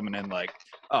guys coming in like,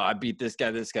 oh, I beat this guy.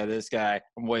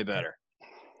 I'm way better.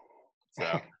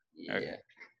 So yeah.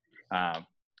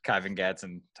 Kyvan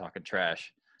Gadsden talking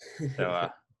trash. So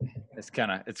it's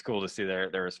cool to see their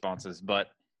responses.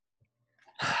 But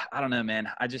I don't know, man.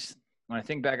 When I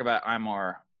think back about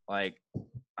Aymar, like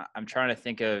I'm trying to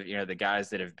think of, the guys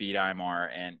that have beat Aymar,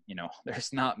 and,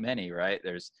 there's not many, right?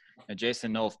 There's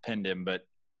Jason Nolf pinned him, but,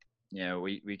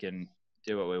 we can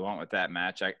do what we want with that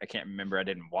match. I can't remember. I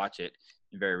didn't watch it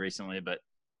very recently, but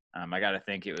I got to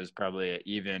think it was probably an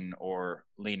even or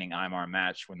leaning Aymar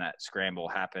match when that scramble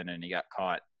happened and he got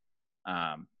caught.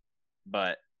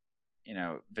 But,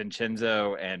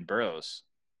 Vincenzo and Burroughs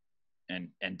and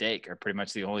Dake are pretty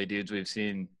much the only dudes we've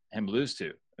seen him lose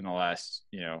to in the last,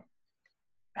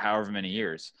 however many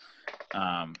years.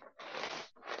 Man,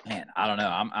 I don't know.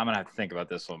 I'm gonna have to think about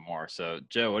this one more. So,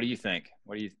 Joe, what do you think?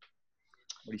 What do you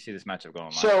see this matchup going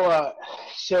like?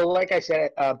 So like I said,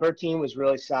 Bertine was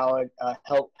really solid.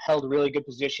 Held a really good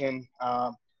position.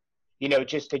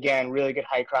 Just again, really good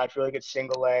high crotch, really good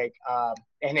single leg.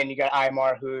 And then you got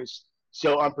Aymar, who's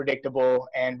so unpredictable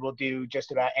and will do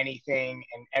just about anything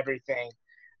and everything.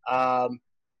 Man,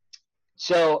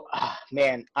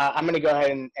 I'm going to go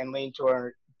ahead and lean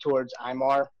towards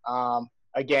Aymar.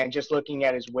 Again, just looking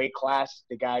at his weight class,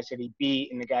 the guys that he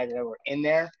beat and the guys that were in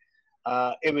there,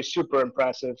 it was super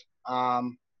impressive.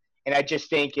 And I just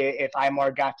think if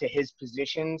Aymar got to his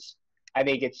positions, I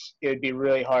think it would be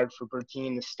really hard for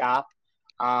Bertine to stop.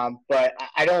 But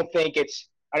I don't think it's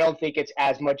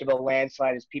as much of a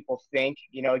landslide as people think.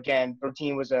 Again,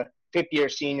 Bertine was a 5th-year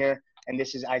senior, and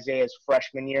this is Isaiah's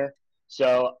freshman year.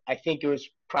 So I think it was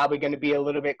probably going to be a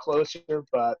little bit closer,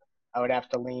 but I would have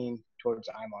to lean towards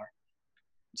Aymar.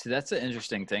 See, that's the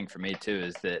interesting thing for me too,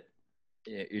 is that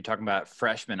you're talking about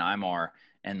freshman Imar,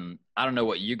 and I don't know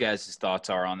what you guys' thoughts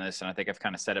are on this, and I think I've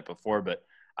kind of said it before, but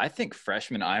I think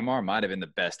freshman Imar might have been the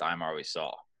best Imar we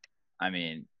saw. I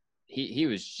mean, he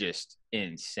was just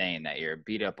insane that year,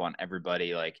 beat up on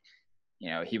everybody. Like,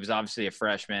 he was obviously a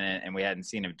freshman, and we hadn't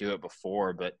seen him do it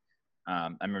before, but I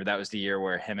remember that was the year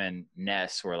where him and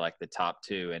Ness were like the top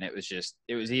two, and it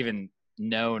was even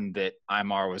known that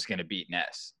Imar was going to beat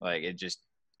Ness. Like, it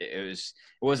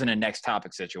wasn't a next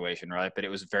topic situation, right? But it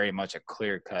was very much a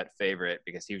clear cut favorite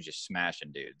because he was just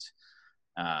smashing dudes.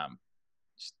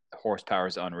 Horsepower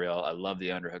is unreal. I love the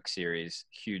Underhook series.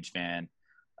 Huge fan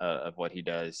of what he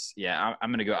does. Yeah, I'm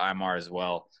going to go Imar as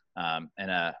well,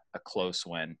 and a close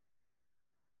win.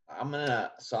 I'm gonna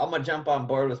jump on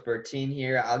board with Bertine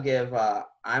here. I'll give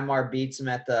Imar beats him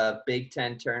at the Big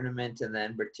Ten tournament, and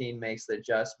then Bertine makes the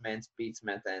adjustments, beats him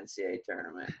at the NCAA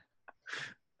tournament.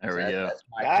 There we go. That's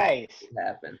my Nice.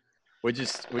 happen. We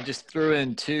just threw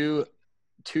in two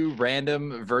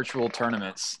random virtual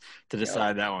tournaments to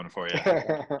decide that one for you.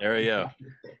 There we go.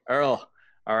 Earl,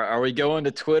 are we going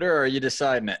to Twitter, or are you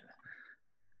deciding it?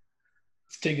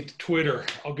 Let's take it to Twitter.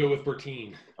 I'll go with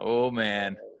Bertine. Oh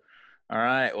man. All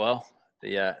right. Well,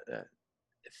 if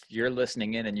you're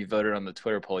listening in and you voted on the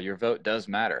Twitter poll, your vote does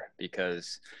matter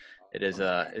because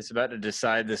it's about to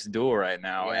decide this duel right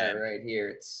now. Yeah, right here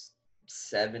it's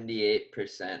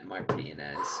 78%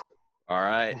 Martinez. All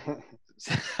right.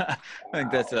 I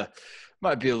think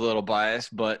might be a little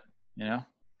biased, but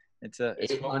it's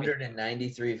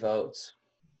 893 votes.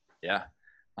 Yeah.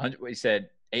 What you said,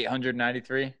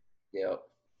 893? Yep.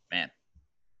 Man,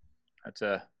 that's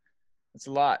a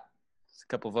lot. It's a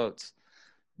couple votes.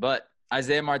 But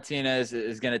Isaiah Martinez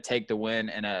is going to take the win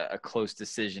in a close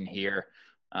decision here.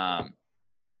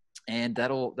 And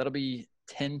that'll be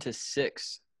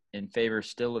 10-6 in favor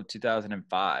still of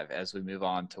 2005 as we move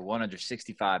on to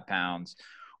 165 pounds,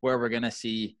 where we're going to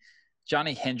see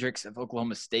Johnny Hendricks of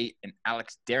Oklahoma State and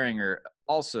Alex Deringer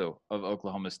also of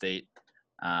Oklahoma State.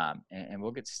 And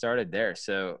we'll get started there.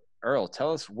 So, Earl,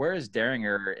 tell us, where is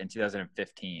Deringer in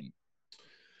 2015?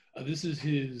 This is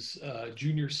his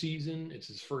junior season. It's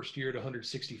his first year at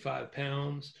 165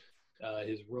 pounds.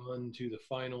 His run to the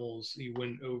finals, he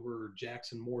went over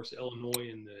Jackson Morris, Illinois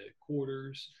in the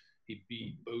quarters. He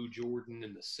beat Bo Jordan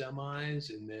in the semis,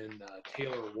 and then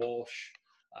Taylor Walsh,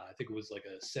 I think it was like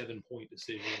a 7-point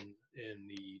decision in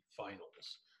the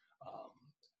finals.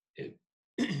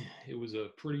 It was a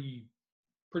pretty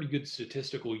good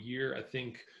statistical year. I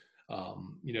think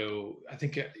I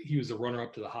think he was a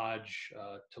runner-up to the Hodge,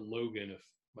 to Logan, if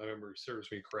my memory serves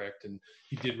me correct, and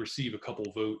he did receive a couple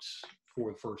votes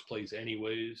for the first place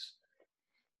anyways.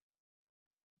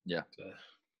 Yeah.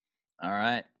 All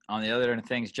right. On the other end of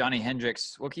things, Johnny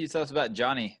Hendricks. What can you tell us about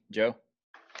Johnny, Joe?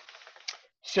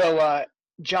 So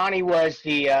Johnny was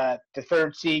the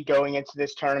third seed going into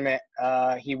this tournament.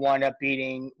 He wound up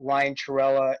beating Ryan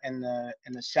Chirella in the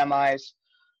semis,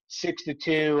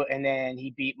 6-2, and then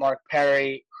he beat Mark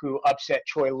Perry, who upset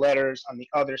Troy Letters on the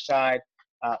other side,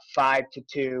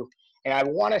 5-2. And I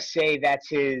want to say that's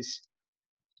his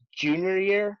junior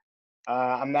year.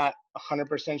 I'm not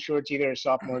 100% sure. It's either a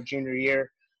sophomore or junior year.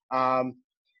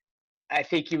 I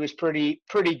think he was pretty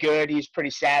good. He's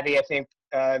pretty savvy. I think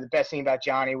the best thing about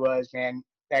Johnny was, man,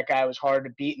 that guy was hard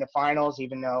to beat in the finals,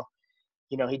 even though,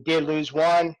 he did lose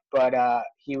one, but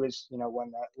he was,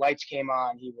 when the lights came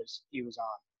on, he was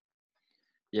on.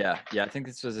 Yeah. I think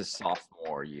this was his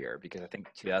sophomore year because I think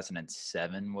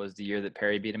 2007 was the year that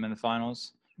Perry beat him in the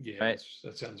finals. Yeah, right?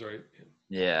 That sounds right.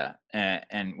 Yeah,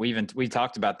 and we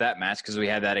talked about that match because we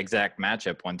had that exact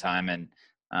matchup one time, and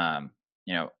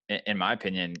in my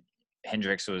opinion,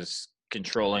 Hendricks was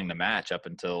controlling the match up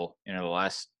until the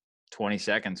last 20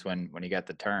 seconds when he got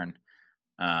the turn.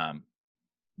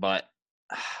 But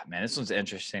man, this one's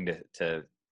interesting to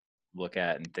look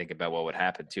at and think about what would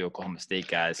happen to Oklahoma State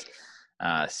guys.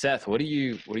 Seth, what do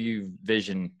you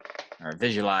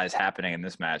visualize happening in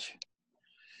this match?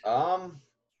 I'm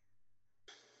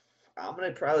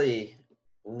gonna probably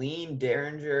lean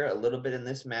Deringer a little bit in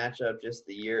this matchup, just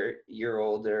the year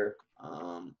older.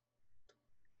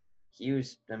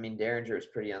 Deringer was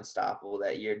pretty unstoppable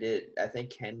that year. I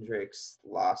think Hendricks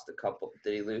lost a couple?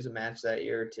 Did he lose a match that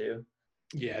year or two?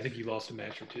 Yeah, I think he lost a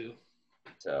match or two.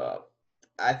 So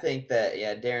I think that,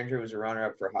 Deringer was a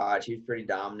runner-up for Hodge. He was pretty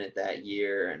dominant that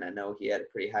year, and I know he had a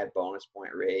pretty high bonus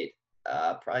point rate.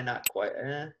 Probably not quite.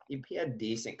 He had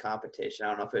decent competition. I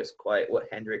don't know if it was quite what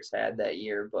Hendricks had that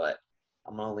year, but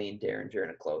I'm going to lean Deringer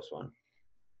in a close one.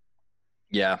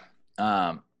 Yeah.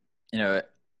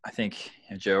 I think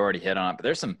Joe already hit on it, but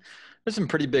there's some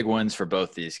pretty big wins for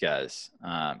both these guys.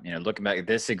 Looking back at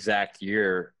this exact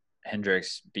year,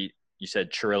 Hendricks beat, you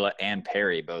said, Chirilla and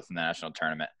Perry both in the national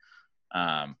tournament.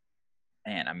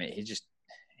 Man, I mean,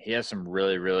 he has some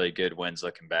really, really good wins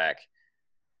looking back.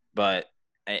 But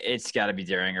it's got to be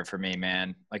Deringer for me,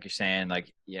 man. Like you're saying,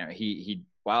 like, you know, he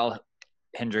while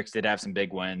Hendricks did have some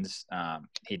big wins,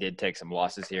 he did take some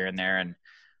losses here and there. And,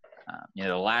 you know,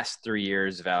 the last 3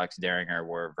 years of Alex Deringer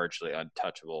were virtually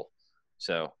untouchable.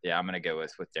 So, yeah, I'm going to go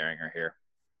with Deringer here.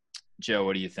 Joe,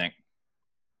 what do you think?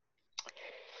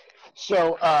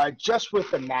 So just with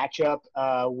the matchup,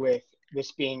 with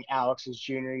this being Alex's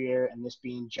junior year and this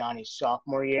being Johnny's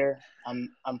sophomore year,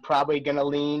 I'm probably gonna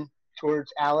lean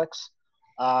towards Alex.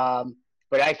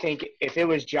 But I think if it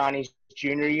was Johnny's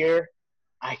junior year,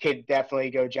 I could definitely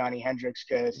go Johnny Hendricks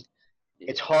because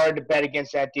it's hard to bet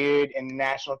against that dude in the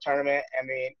national tournament. I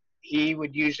mean, he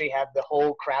would usually have the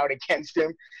whole crowd against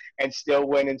him and still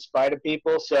win in spite of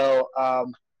people. So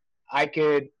for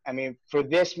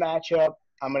this matchup,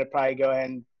 I'm going to probably go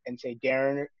ahead and say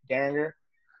Deringer.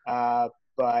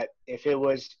 But if it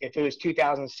was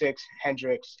 2006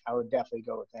 Hendricks, I would definitely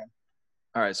go with him.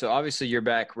 All right. So obviously you're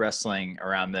back wrestling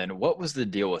around then. What was the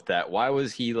deal with that? Why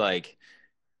was he like,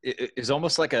 it was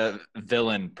almost like a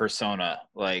villain persona.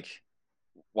 Like,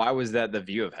 why was that the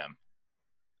view of him?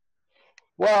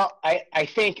 Well, I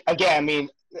think, again, I mean,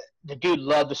 the dude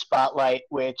loved the spotlight,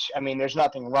 which, I mean, there's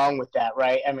nothing wrong with that,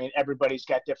 right? I mean, everybody's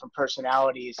got different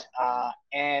personalities.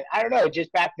 And I don't know,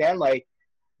 just back then, like,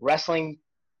 wrestling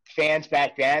fans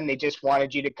back then, they just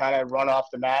wanted you to kind of run off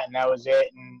the mat and that was it.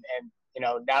 And you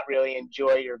know, not really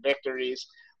enjoy your victories.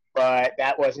 But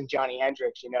that wasn't Johnny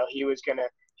Hendricks. You know, he was gonna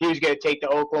take the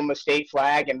Oklahoma State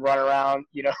flag and run around,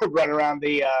 you know, run around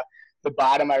the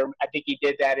bottom. I think he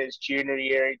did that his junior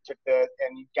year. He took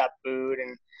and he got booed.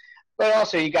 But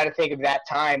also you got to think of that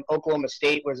time. Oklahoma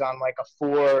State was on like a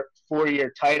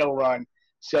four-year title run,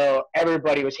 so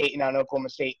everybody was hating on Oklahoma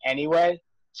State anyway.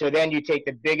 So then you take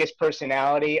the biggest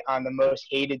personality on the most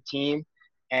hated team,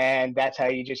 and that's how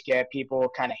you just get people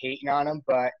kind of hating on him.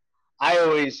 But I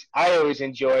always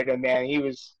enjoyed him, man. He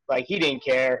was like, he didn't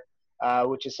care,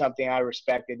 which is something I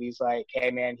respected. He's like,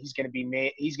 hey man, he's gonna be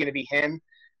me. He's gonna be him,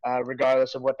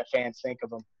 regardless of what the fans think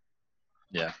of him.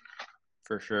 Yeah,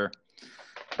 for sure.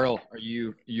 Earl, are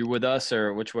you with us,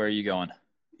 or which way are you going?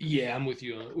 Yeah, I'm with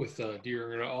you with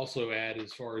Deere. And I also add,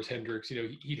 as far as Hendricks, you know,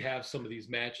 he'd have some of these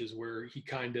matches where he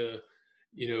kind of,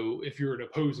 you know, if you're an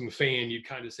opposing fan, you'd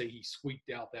kind of say he squeaked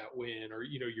out that win, or,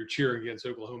 you know, you're cheering against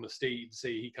Oklahoma State and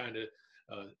say he kind of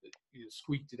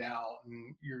squeaked it out,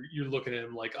 and you're looking at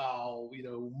him like, oh, you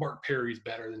know, Mark Perry's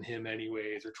better than him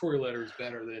anyways, or Troy Letter's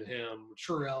better than him,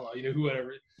 Chirella, you know,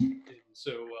 whoever. And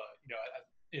so, you know,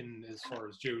 and as far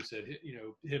as Joe said, you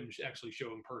know, him actually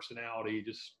showing personality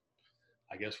just,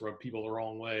 I guess, rubbed people the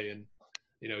wrong way. And,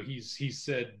 you know, he's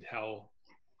said how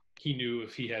he knew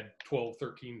if he had 12,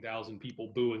 13,000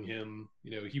 people booing him,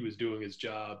 you know, he was doing his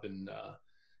job, and,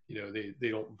 you know, they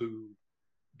don't boo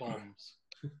bums.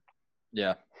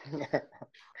 Yeah.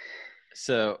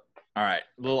 So, all right,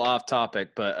 a little off topic,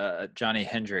 but Johnny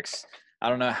Hendricks, I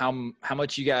don't know how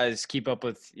much you guys keep up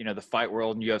with, you know, the fight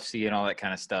world and UFC and all that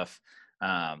kind of stuff.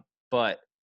 But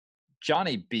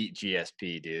Johnny beat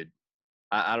GSP, dude.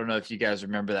 I don't know if you guys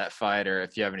remember that fight or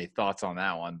if you have any thoughts on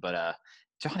that one, but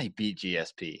Johnny beat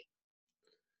GSP.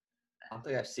 I don't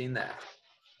think I've seen that.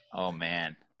 Oh,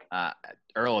 man.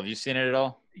 Earl, have you seen it at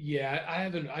all? Yeah, I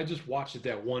haven't. I just watched it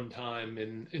that one time,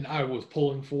 and I was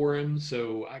pulling for him,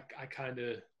 so I kind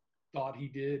of thought he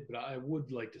did, but I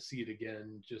would like to see it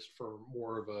again just for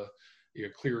more of a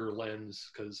clearer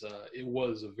lens, because it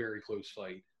was a very close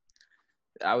fight.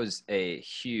 I was a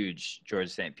huge George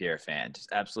St. Pierre fan.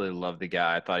 Just absolutely loved the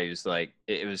guy. I thought he was like,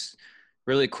 it was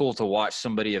really cool to watch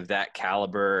somebody of that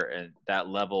caliber and that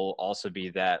level also be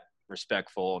that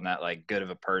respectful and that like good of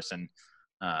a person.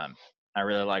 I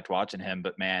really liked watching him,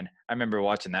 but man, I remember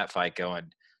watching that fight going,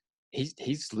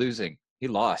 he's losing. He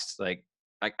lost. Like,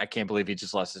 I can't believe he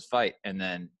just lost his fight. And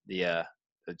then the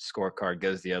scorecard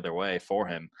goes the other way for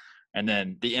him. And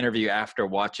then the interview after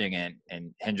watching it,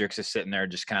 and Hendricks is sitting there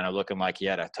just kind of looking like he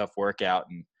had a tough workout,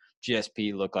 and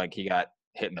GSP looked like he got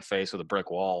hit in the face with a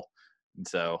brick wall. And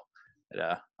so,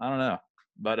 I don't know.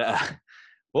 But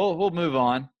we'll move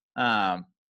on.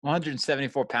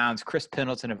 174 pounds, Chris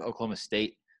Pendleton of Oklahoma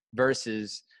State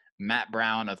versus Matt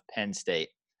Brown of Penn State.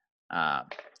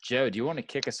 Joe, do you want to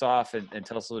kick us off and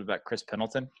tell us a little bit about Chris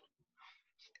Pendleton?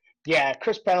 Yeah,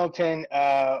 Chris Pendleton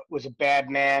was a bad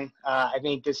man. I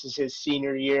think this is his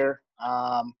senior year.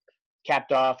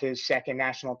 Capped off his second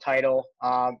national title.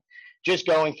 Just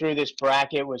going through this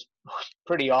bracket was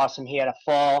pretty awesome. He had a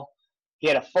fall he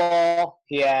had a fall,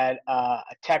 he had a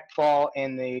tech fall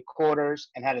in the quarters,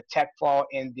 and had a tech fall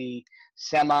in the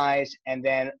semis, and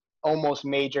then almost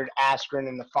majored Askren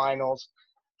in the finals.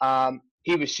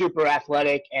 He was super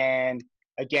athletic, and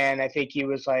again, I think he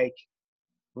was like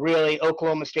really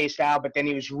Oklahoma State style, but then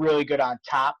he was really good on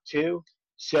top too.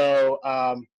 So,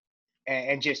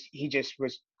 and he just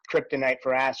was kryptonite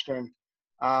for Askren.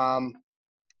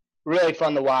 Really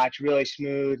fun to watch, really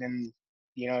smooth, and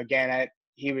again,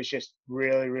 he was just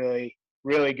really, really,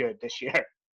 really good this year.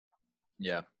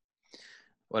 Yeah.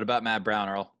 What about Matt Brown,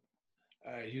 Earl?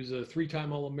 He was a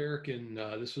 3-time All-American.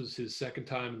 This was his second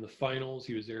time in the finals.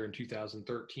 He was there in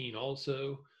 2013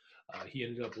 also. He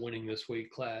ended up winning this weight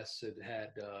class. It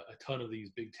had a ton of these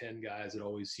Big Ten guys that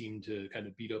always seemed to kind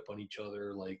of beat up on each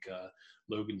other, like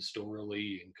Logan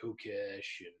Storley and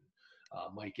Kokesh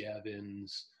and Mike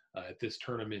Evans. At this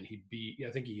tournament,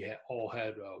 I think he all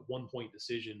had 1-point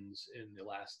decisions in the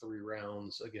last 3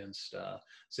 rounds against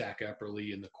Zach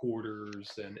Epperly in the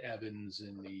quarters, then Evans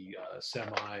in the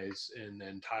semis, and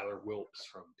then Tyler Wilkes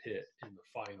from Pitt in the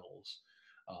finals.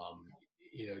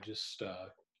 Just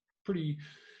pretty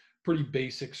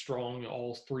basic, strong,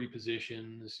 all 3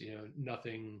 positions,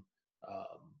 nothing,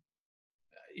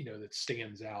 that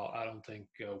stands out. I don't think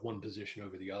one position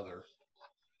over the other.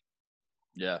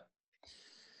 Yeah.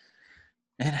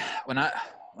 And when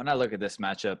I look at this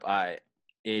matchup,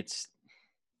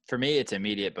 for me, it's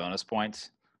immediate bonus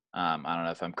points. I don't know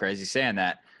if I'm crazy saying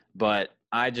that, but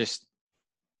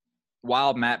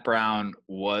while Matt Brown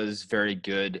was very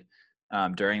good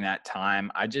during that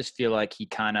time, I just feel like he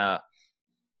kind of,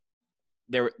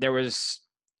 there was,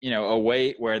 a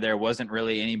weight where there wasn't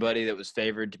really anybody that was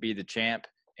favored to be the champ,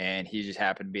 and he just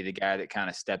happened to be the guy that kind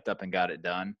of stepped up and got it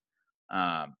done.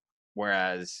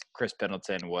 Whereas Chris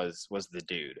Pendleton was the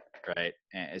dude, right?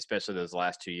 And especially those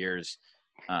last 2 years,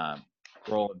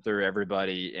 rolling through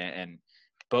everybody, and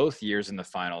both years in the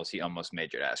finals, he almost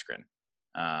majored Askren.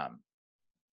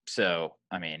 So,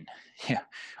 I mean, yeah,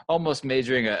 almost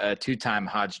majoring a 2-time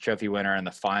Hodge Trophy winner in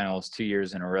the finals 2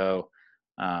 years in a row,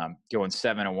 going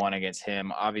 7-1 against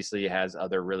him. Obviously, he has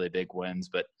other really big wins,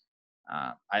 but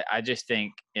I just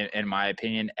think, in my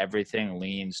opinion, everything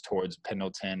leans towards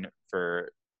Pendleton for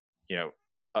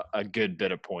a good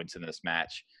bit of points in this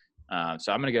match.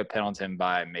 So I'm going to go Pendleton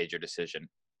by major decision.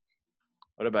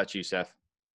 What about you, Seth?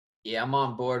 Yeah, I'm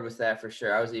on board with that for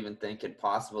sure. I was even thinking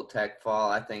possible tech fall.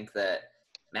 I think that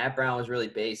Matt Brown was really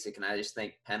basic, and I just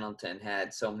think Pendleton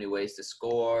had so many ways to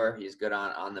score. He's good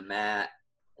on the mat.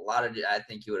 I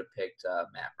think you would have picked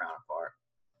Matt Brown apart.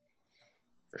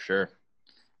 For sure.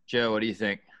 Joe, what do you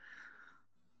think?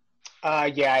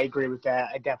 Yeah, I agree with that.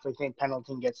 I definitely think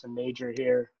Pendleton gets a major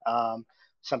here,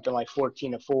 something like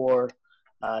 14-4,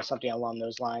 something along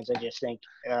those lines. I just think,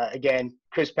 again,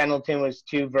 Chris Pendleton was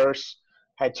too versed,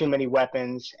 had too many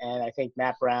weapons, and I think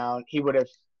Matt Brown, he would have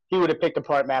picked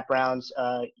apart Matt Brown's,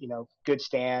 good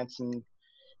stance and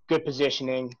good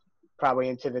positioning, probably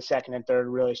into the second and third,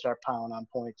 really start piling on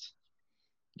points.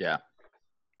 Yeah,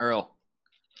 Earl.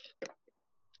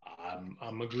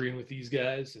 I'm agreeing with these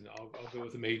guys, and I'll go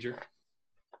with a major.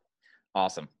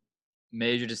 Awesome.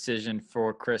 Major decision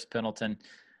for Chris Pendleton.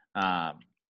 Man,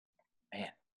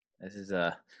 this is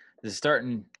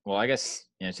starting. Well, I guess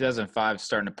 2005 is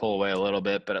starting to pull away a little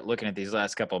bit, but looking at these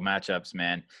last couple of matchups,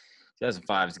 man,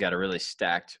 2005 has got a really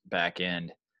stacked back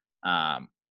end.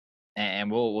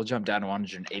 And we'll jump down to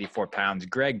 184 pounds.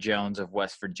 Greg Jones of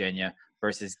West Virginia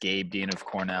versus Gabe Dean of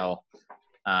Cornell.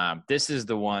 This is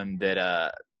the one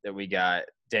that we got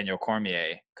Daniel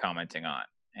Cormier commenting on,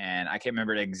 and I can't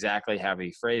remember exactly how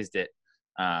he phrased it.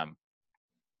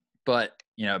 But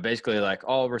basically, like,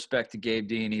 all respect to Gabe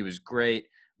Dean, he was great,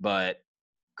 but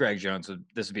Greg Jones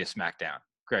this would be a smackdown.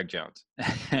 Greg Jones,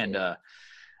 and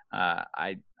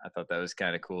I thought that was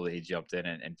kind of cool that he jumped in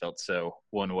and felt so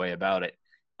one way about it.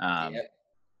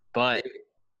 But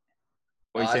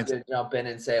I was going to jump in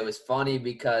and say it was funny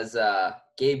because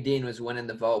Gabe Dean was winning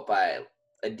the vote by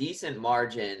a decent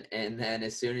margin, and then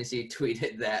as soon as he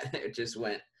tweeted that, it just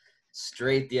went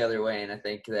straight the other way. And I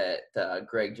think that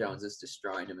Greg Jones is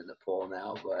destroying him in the poll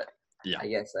now. But yeah,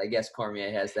 I guess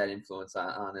Cormier has that influence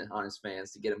on his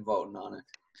fans to get him voting on it.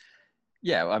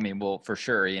 Yeah, I mean, well, for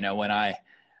sure. When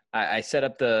I set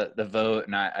up the vote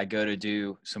and I go to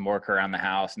do some work around the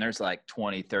house, and there's like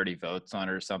 20, 30 votes on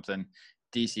it or something.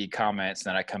 DC comments, and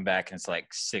then I come back and it's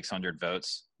like 600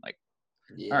 votes. Like,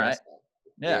 all right.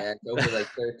 Yeah, it's over like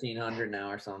 1,300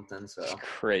 now or something. So it's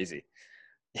crazy.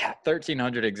 Yeah,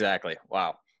 1,300 exactly.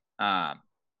 Wow.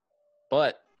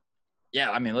 But yeah,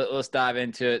 I mean, let's dive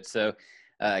into it. So,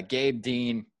 Gabe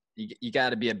Dean, you got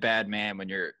to be a bad man when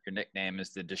your nickname is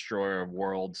the Destroyer of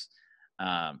Worlds.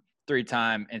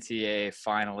 3-time NCAA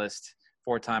finalist,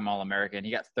 4-time All-American.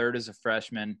 He got third as a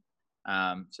freshman.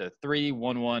 So 3,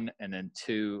 1-1, and then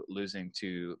 2 losing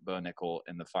to Bo Nickel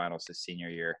in the finals his senior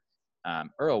year.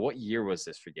 Earl, what year was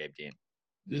this for Gabe Dean?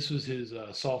 This was his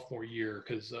sophomore year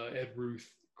because Ed Ruth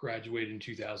graduated in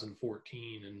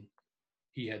 2014, and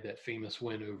he had that famous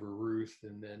win over Ruth,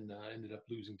 and then ended up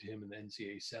losing to him in the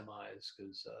NCAA semis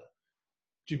because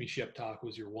Jimmy Sheptock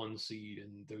was your 1 seed,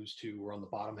 and those two were on the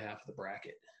bottom half of the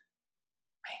bracket.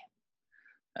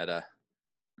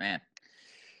 Man,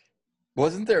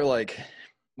 wasn't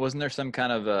there some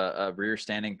kind of a rear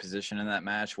standing position in that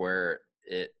match where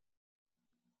it,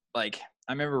 like,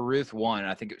 I remember Ruth won, and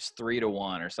I think it was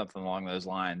 3-1 or something along those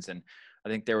lines, and I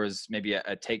think there was maybe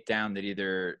a takedown that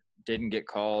either didn't get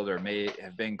called or may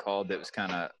have been called that was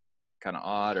kind of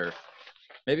odd, or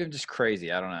maybe I'm just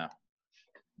crazy. I don't know.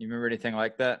 You remember anything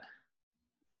like that?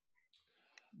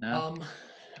 No.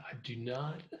 I do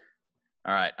not.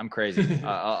 All right, I'm crazy.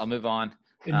 I'll move on.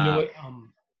 And you know what?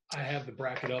 I have the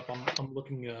bracket up. I'm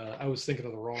looking. I was thinking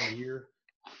of the wrong year.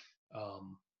 Oh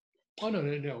no.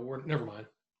 Never mind.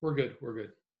 We're good.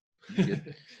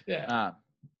 Good. Yeah.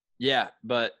 Yeah,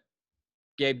 but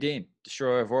Gabe Dean,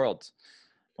 Destroyer of Worlds,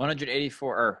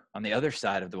 184, or on the other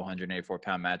side of the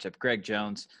 184-pound matchup, Greg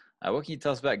Jones. What can you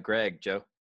tell us about Greg, Joe?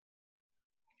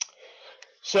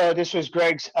 So this was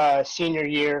Greg's senior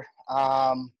year,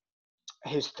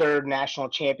 his 3rd national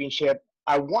championship.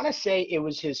 I want to say it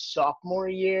was his sophomore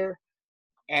year,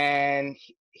 and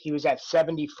he was at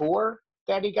 74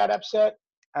 that he got upset.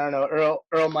 I don't know.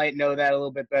 Earl might know that a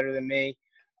little bit better than me,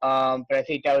 but I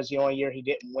think that was the only year he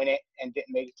didn't win it and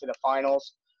didn't make it to the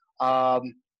finals.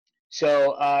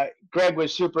 So Greg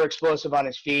was super explosive on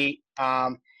his feet.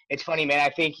 It's funny, man. I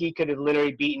think he could have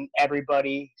literally beaten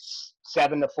everybody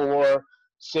 7-4,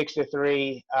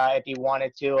 6-3 if he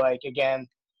wanted to. Like, again,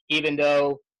 even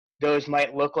though those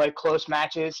might look like close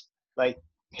matches, like,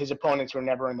 his opponents were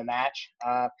never in the match.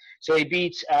 So he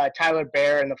beats Tyler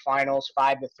Bear in the finals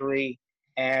 5-3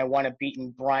 and wound up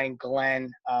beating Brian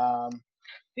Glenn. I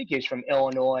think he was from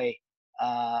Illinois,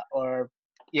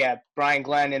 Brian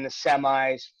Glenn in the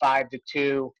semis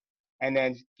 5-2, and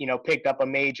then picked up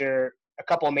a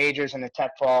couple of majors in the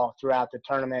tech fall throughout the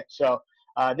tournament. So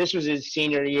this was his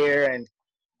senior year, and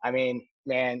I mean,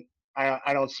 man,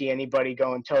 I don't see anybody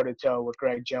going toe to toe with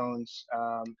Greg Jones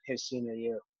his senior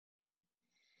year.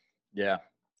 Yeah.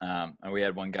 And we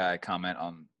had one guy comment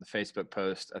on the Facebook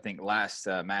post. I think last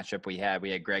matchup we had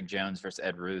Greg Jones versus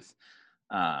Ed Ruth.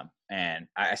 And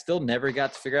I still never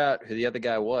got to figure out who the other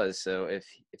guy was. So if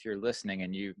you're listening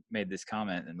and you made this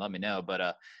comment, then let me know.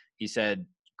 But he said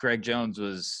Greg Jones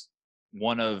was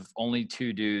one of only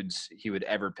 2 dudes he would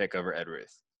ever pick over Ed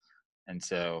Ruth. And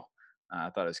so I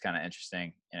thought it was kind of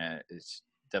interesting. And it's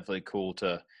definitely cool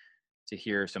to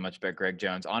hear so much about Greg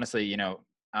Jones. Honestly,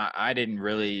 I didn't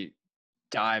really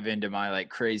dive into my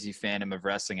crazy fandom of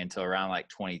wrestling until around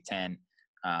 2010.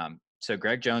 So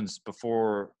Greg Jones,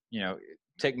 before,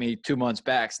 take me 2 months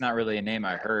back, it's not really a name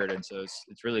I heard. And so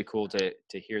it's really cool to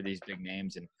hear these big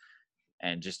names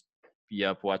and just be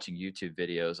up watching YouTube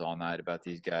videos all night about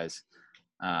these guys.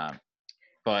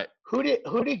 But who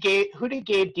did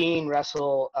Gabe Dean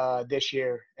wrestle this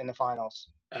year in the finals?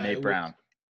 Nate Brown.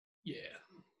 Yeah.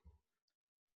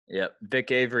 Yep.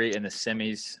 Vic Avery in the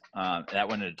semis. That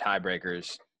went into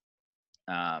tiebreakers.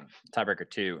 Tiebreaker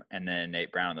 2, and then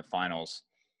Nate Brown in the finals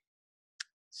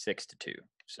 6-2.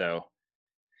 So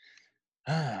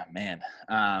man.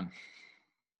 I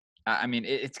mean,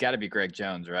 it's got to be Greg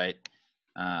Jones, right?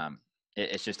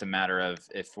 It's just a matter of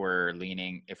if we're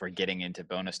getting into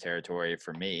bonus territory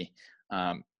for me.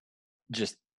 And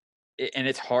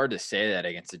it's hard to say that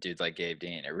against a dude like Gabe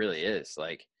Dean. It really is.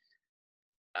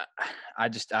 I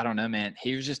don't know, man.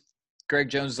 Greg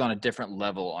Jones is on a different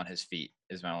level on his feet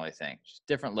is my only thing. Just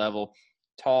different level,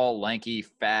 tall, lanky,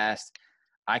 fast.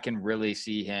 I can really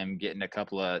see him getting a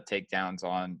couple of takedowns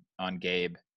on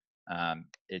Gabe.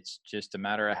 It's just a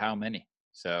matter of how many.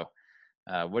 So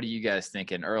what are you guys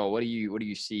thinking? Earl, what do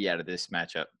you see out of this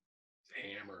matchup?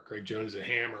 Hammer. Greg Jones is a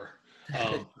hammer.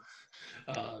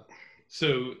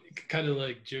 So kind of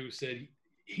like Joe said,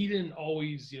 he didn't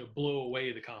always, blow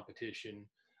away the competition.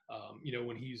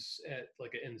 When he's at an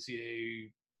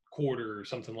NCAA quarter or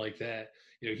something like that,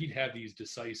 he'd have these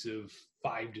decisive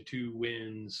 5-2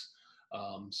 wins.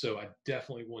 So I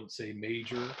definitely wouldn't say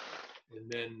major. And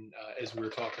then as we were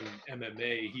talking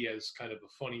MMA, he has kind of a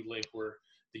funny link where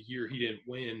the year he didn't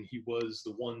win, he was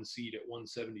the 1 seed at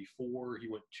 174. He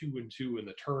went 2-2 in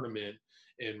the tournament,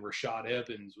 and Rashad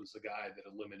Evans was the guy that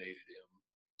eliminated him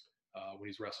when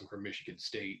he's wrestling for Michigan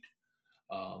State.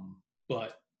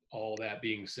 But all that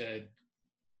being said,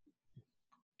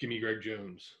 Give me Greg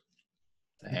Jones.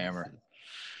 The hammer.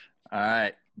 All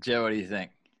right. Joe, what do you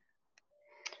think?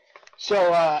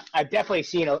 So I've definitely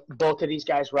seen both of these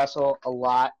guys wrestle a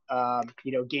lot.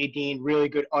 Gabe Dean, really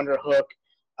good underhook,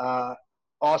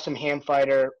 awesome hand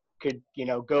fighter, could,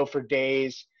 go for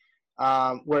days.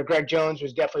 Where Greg Jones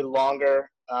was definitely longer,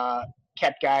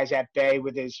 kept guys at bay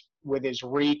with his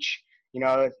reach.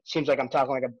 It seems like I'm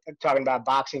talking about a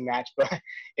boxing match, but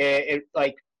it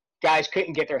like guys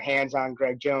couldn't get their hands on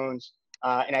Greg Jones.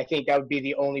 And I think that would be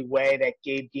the only way that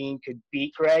Gabe Dean could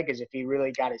beat Greg, is if he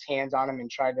really got his hands on him and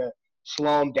tried to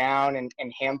slow him down and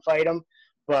ham fight him.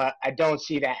 But I don't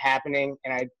see that happening.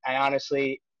 And I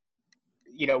honestly,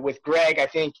 with Greg, I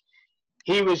think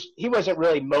he wasn't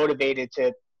really motivated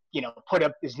to, put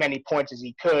up as many points as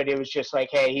he could. It was just like,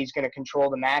 hey, he's going to control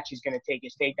the match. He's going to take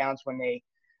his takedowns when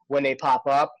they pop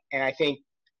up. And I think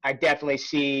I definitely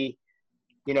see,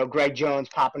 Greg Jones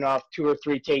popping off 2 or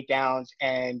 3 takedowns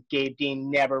and Gabe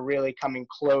Dean never really coming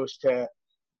close to,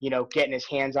 getting his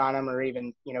hands on him or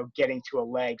even, getting to a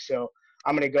leg. So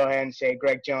I'm going to go ahead and say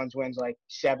Greg Jones wins like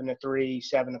 7-3,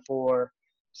 7-4,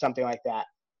 something like that.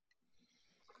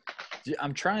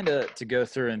 I'm trying to go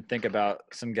through and think about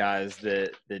some guys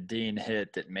that Dean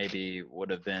hit that maybe would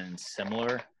have been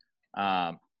similar.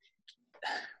 I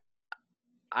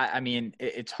mean,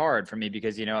 it's hard for me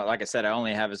because, like I said, I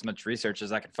only have as much research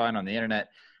as I can find on the internet.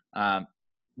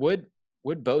 Would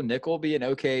Bo Nickel be an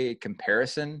okay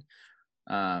comparison?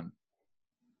 Kind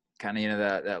of,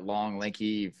 that long,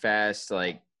 lanky, fast,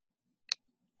 like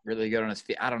really good on his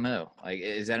feet. I don't know. Like,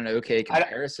 is that an okay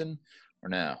comparison or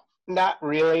no? Not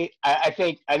really. I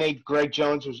think Greg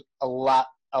Jones was a lot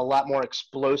more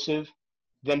explosive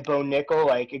than Bo Nickel.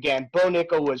 Like, again, Bo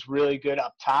Nickel was really good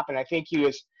up top, and I think he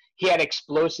had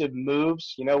explosive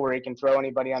moves, where he can throw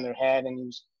anybody on their head,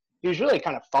 and he was really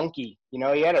kind of funky. He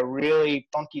had a really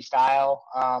funky style.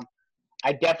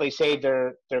 I definitely say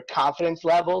their confidence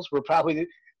levels were probably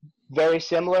very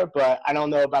similar, but I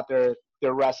don't know about their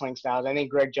wrestling styles. I think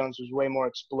Greg Jones was way more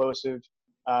explosive,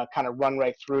 kind of run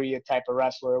right through you type of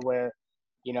wrestler, where,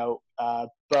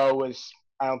 Bo was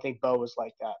 – I don't think Bo was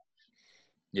like that.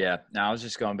 Yeah. No, I was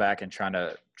just going back and trying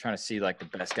to see like the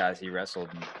best guys he wrestled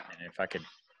and if I could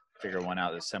figure one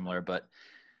out that's similar, but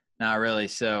not really.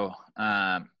 So,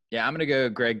 I'm going to go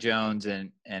Greg Jones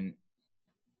and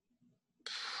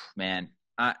man,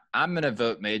 I'm going to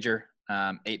vote Major,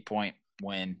 8-point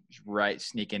win, right,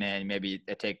 sneaking in, maybe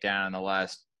a takedown in the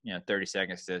last, 30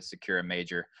 seconds to secure a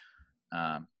Major.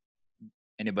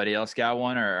 Anybody else got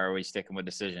one, or are we sticking with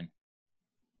decision?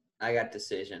 I got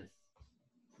decision.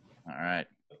 All right.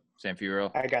 Same for you,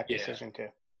 Earl? I got decision too.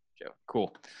 Joe.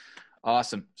 Cool.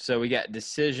 Awesome. So we got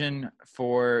decision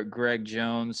for Greg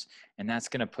Jones, and that's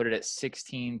going to put it at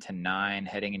 16-9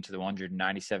 heading into the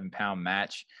 197-pound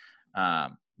match,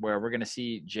 where we're going to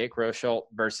see Jake Rosholt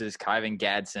versus Kyvan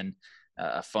Gadsden,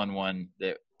 a fun one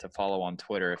to follow on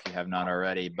Twitter if you have not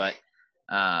already. But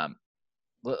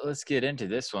let's get into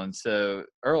this one. So,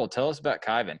 Earl, tell us about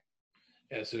Kyvan.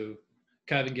 Yeah, so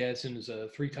Kyvan Gadsden is a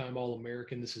 3-time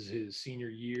All-American. This is his senior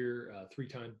year,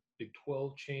 3-time Big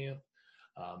 12 champ.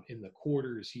 In the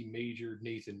quarters, he majored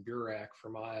Nathan Burak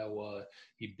from Iowa.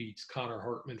 He beats Connor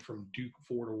Hartman from Duke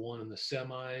 4-1 in the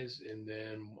semis. And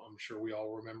then I'm sure we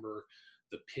all remember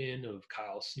the pin of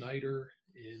Kyle Snyder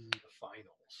in the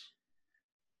finals.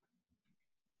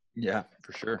 Yeah,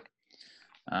 for sure.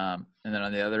 And then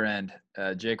on the other end,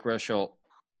 Jake Rosholt.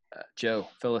 Joe,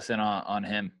 fill us in on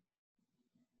him.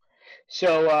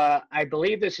 So I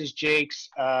believe this is Jake's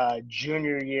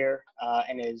junior year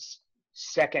and his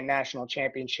second national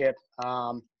championship.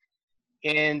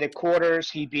 In the quarters,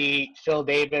 he beat Phil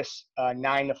Davis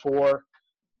 9-4.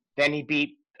 Then he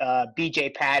beat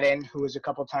BJ Patton, who was a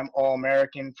couple-time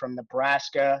All-American from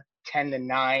Nebraska,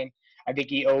 10-9. I think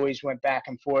he always went back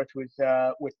and forth with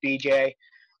BJ.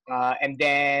 And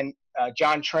then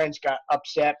John Trentz got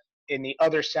upset in the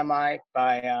other semi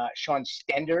by Sean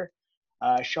Stender.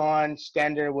 Sean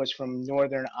Stender was from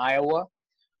Northern Iowa,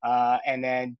 and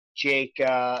then Jake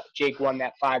won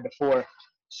that 5-4.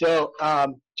 So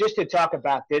just to talk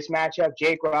about this matchup,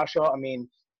 Jake Rosholt, I mean,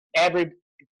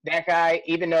 that guy,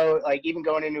 even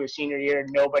going into his senior year,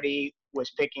 nobody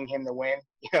was picking him to win.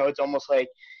 It's almost like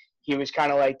he was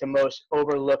kind of like the most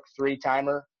overlooked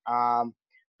 3-timer.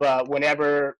 But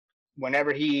whenever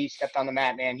he stepped on the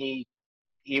mat, man, he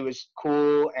was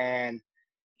cool and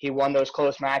he won those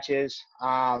close matches.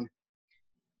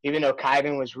 Even though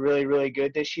Kyvan was really, really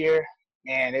good this year,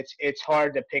 man, it's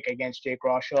hard to pick against Jake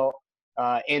Rosholt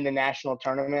in the national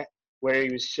tournament where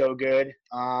he was so good.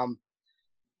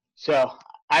 So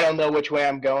I don't know which way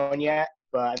I'm going yet,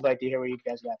 but I'd like to hear what you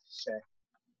guys got to say.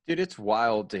 Dude, it's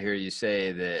wild to hear you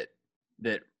say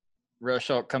that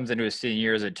Rosholt comes into his senior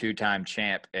year as a 2-time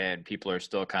champ and people are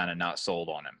still kind of not sold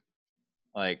on him.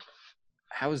 Like,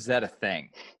 how is that a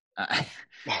thing? Kind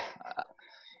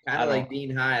of like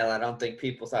Dean Heil. I don't think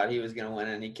people thought he was going to win,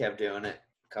 and he kept doing it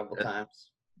a couple times.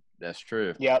 That's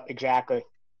true. Yep, exactly.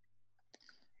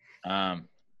 All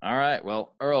right.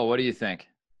 Well, Earl, what do you think?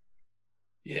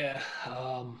 Yeah.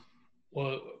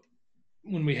 Well,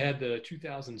 when we had the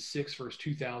 2006 versus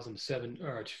 2007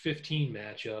 or 15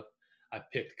 matchup, I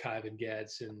picked Kyvan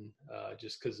Gadsden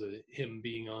just because of him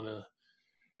being on a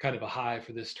kind of a high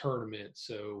for this tournament.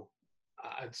 So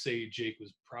I'd say Jake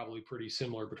was probably pretty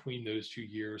similar between those 2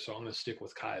 years. So I'm going to stick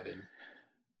with Kyvan.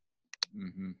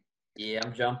 Mm-hmm. Yeah,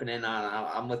 I'm jumping in on.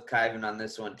 I'm with Kyvan on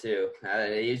this one too.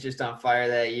 He was just on fire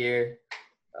that year.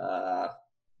 I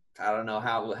don't know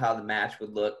how the match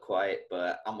would look quite,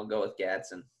 but I'm gonna go with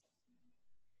Gadsden.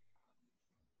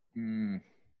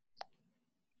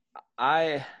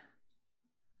 I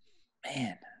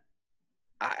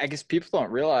guess people don't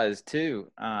realize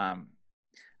too. I'm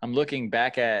looking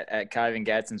back at Kyvan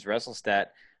Gadsden's wrestle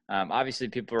stat. Obviously,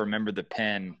 people remember the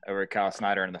pin over Kyle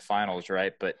Snyder in the finals,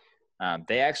 right? But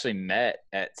they actually met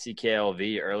at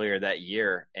CKLV earlier that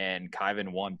year, and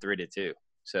Kyvan won 3-2.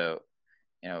 So,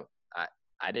 I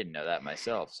didn't know that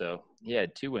myself. So he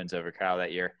had 2 wins over Kyle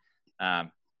that year.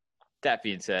 That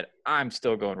being said, I'm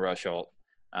still going Rosholt.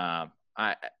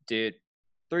 Dude,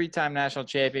 3-time national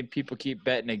champion. People keep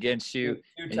betting against you.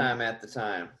 2-time at the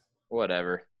time.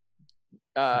 Whatever.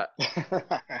 All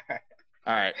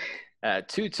right.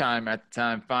 2-time at the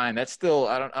time. Fine. That's still,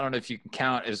 I don't know if you can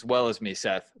count as well as me,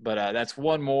 Seth, but that's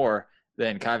one more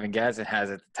than Kyvan Gadsden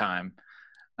has at the time.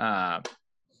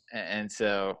 And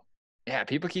so, yeah,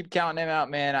 people keep counting him out,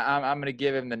 man. I'm going to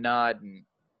give him the nod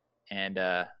and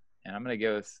I'm going to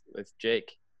go with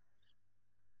Jake.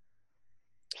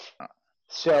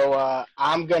 So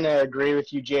I'm gonna agree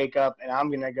with you, Jacob, and I'm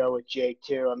gonna go with Jake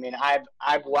too. I mean,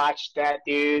 I've watched that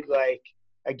dude. Like,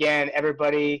 again,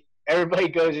 everybody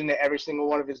goes into every single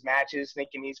one of his matches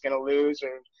thinking he's gonna lose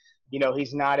or,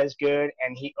 he's not as good,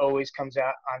 and he always comes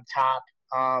out on top.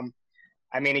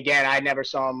 I mean, again, I never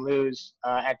saw him lose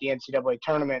at the NCAA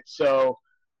tournament, so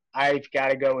I've got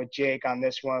to go with Jake on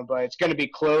this one. But it's gonna be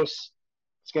close.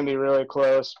 It's gonna be really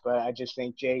close. But I just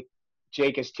think Jake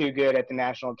is too good at the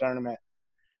national tournament.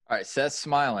 All right, Seth's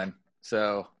smiling.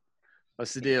 So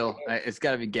what's the deal? It's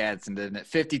got to be Gadsden, doesn't it?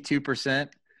 52%?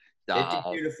 52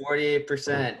 to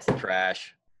 48%.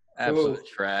 Trash. Absolute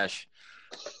trash.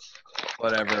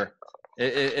 Whatever.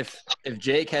 If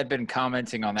Jake had been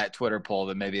commenting on that Twitter poll,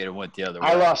 then maybe it went the other way.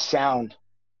 I lost sound.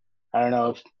 I don't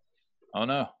know if – Oh,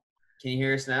 no. Can you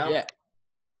hear us now? Yeah.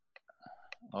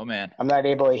 Oh, man. I'm not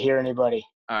able to hear anybody.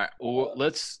 All right. Well,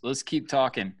 let's keep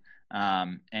talking.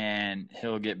 And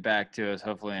he'll get back to us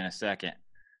hopefully in a second.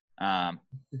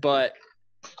 But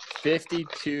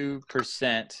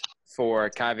 52% for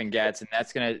Kyvan Gadsden.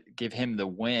 That's going to give him the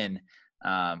win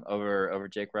over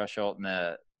Jake Rosholt in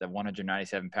the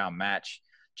 197-pound match.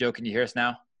 Joe, can you hear us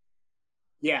now?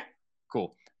 Yeah.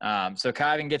 Cool. So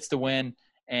Kyvan gets the win,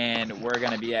 and we're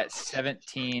going to be at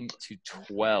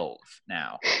 17-12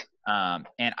 now.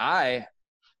 And I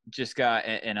just got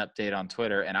an update on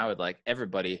Twitter, and I would like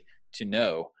everybody to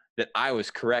know that I was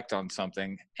correct on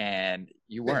something and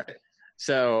you weren't.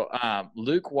 So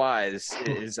Luke Wise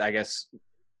is, I guess,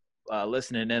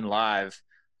 listening in live,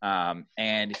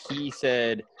 and he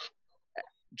said,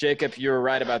 Jacob, you were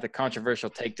right about the controversial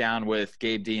takedown with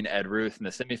Gabe Dean, Ed Ruth in the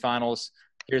semifinals.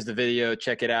 Here's the video.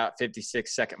 Check it out.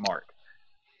 56-second mark.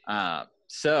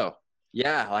 So,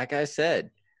 yeah, like I said,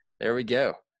 there we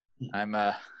go. I'm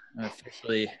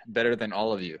officially better than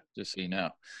all of you, just so you know.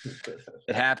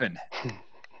 It happened.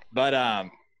 But,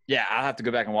 yeah, I'll have to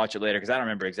go back and watch it later because I don't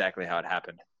remember exactly how it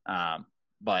happened.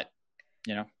 But,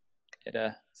 it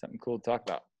something cool to talk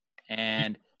about.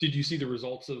 And did you see the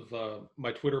results of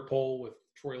my Twitter poll with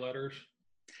Troy Letters?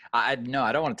 No,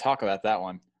 I don't want to talk about that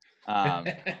one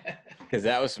because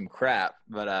that was some crap.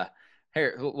 But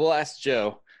here, we'll ask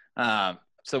Joe.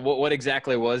 So what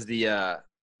exactly was the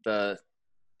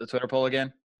Twitter poll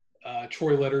again?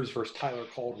 Troy Letters versus Tyler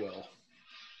Caldwell.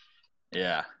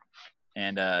 Yeah.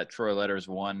 And Troy Letters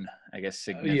won, I guess,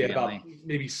 significantly. Yeah, about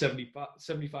maybe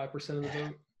 75% of the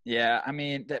vote. Yeah, I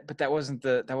mean, but that wasn't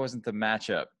the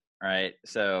matchup, right?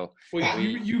 So well,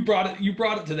 you brought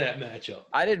it to that matchup.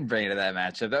 I didn't bring it to that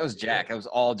matchup. That was Jack. That was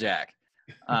all Jack.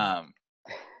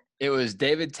 It was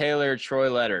David Taylor,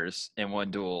 Troy Letters in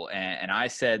one duel, and I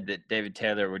said that David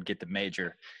Taylor would get the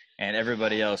major, and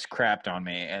everybody else crapped on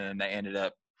me, and then they ended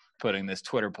up putting this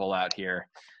Twitter poll out here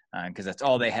because that's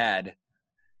all they had.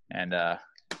 And,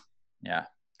 yeah,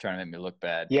 trying to make me look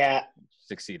bad. Yeah,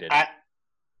 Succeeded.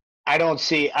 I don't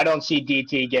see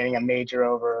DT getting a major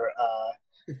over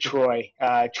Troy.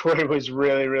 Troy was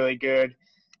really, really good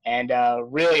and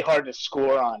really hard to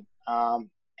score on.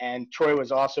 And Troy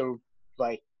was also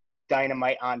like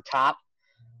dynamite on top.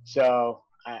 So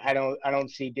I don't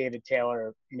see David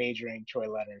Taylor majoring Troy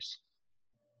Letters.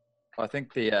 Well, I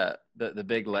think the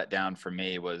big letdown for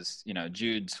me was,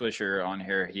 Jude Swisher on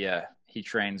here. He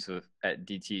trains at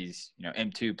DT's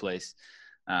M2 place,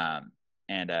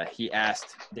 and he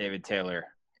asked David Taylor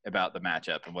about the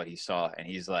matchup and what he saw, and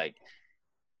he's like,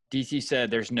 DT said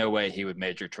there's no way he would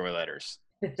major Troy Letters.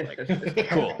 It's like,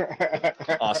 cool,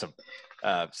 awesome.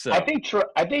 So I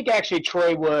think actually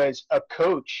Troy was a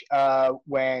coach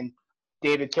when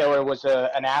David Taylor was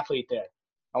an athlete there.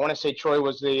 I want to say Troy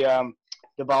was the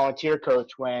volunteer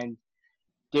coach when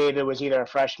David was either a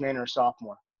freshman or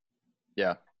sophomore.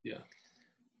 Yeah.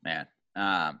 Man.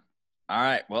 All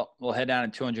right. Well, we'll head down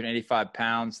to 285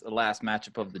 pounds, the last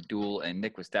matchup of the duel, and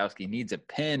Nick Wastowski needs a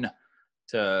pin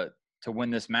to win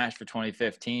this match for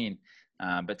 2015.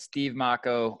 But Steve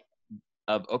Mocco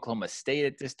of Oklahoma State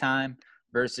at this time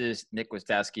versus Nick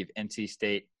Wastowski of NC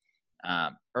State.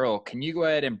 Earl, can you go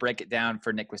ahead and break it down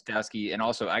for Nick Wastowski? And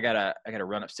also, I gotta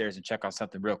run upstairs and check on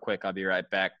something real quick. I'll be right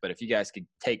back. But if you guys could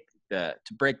take to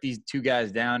break these two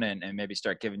guys down and maybe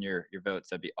start giving your votes,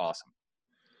 that'd be awesome.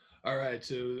 All right.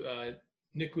 So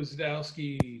Nick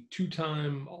Wastowski,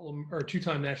 two-time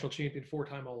national champion,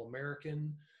 4-time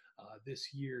All-American.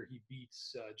 This year he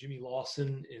beats Jimmy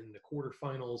Lawson in the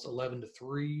quarterfinals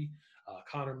 11-3.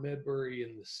 Connor Medbury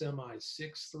in the semis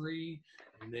 6-3,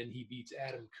 and then he beats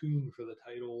Adam Kuhn for the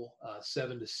title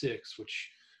 7-6,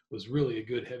 which was really a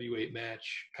good heavyweight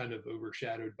match, kind of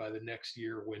overshadowed by the next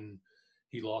year when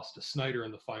he lost to Snyder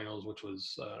in the finals, which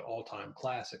was an all-time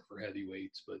classic for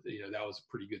heavyweights. But that was a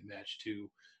pretty good match too.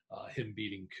 Him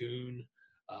beating Kuhn.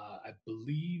 I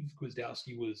believe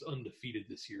Wastowski was undefeated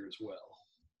this year as well.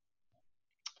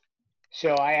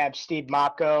 So I have Steve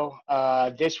Mocco.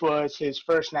 This was his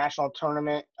first national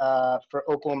tournament for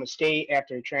Oklahoma State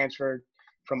after he transferred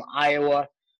from Iowa.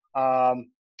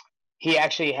 He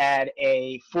actually had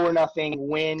a 4-0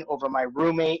 win over my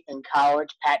roommate in college,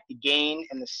 Pat DeGain,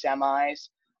 in the semis,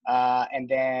 and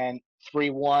then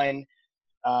 3-1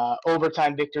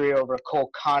 overtime victory over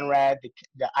Cole Conrad.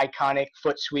 The iconic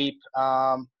foot sweep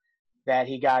that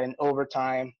he got in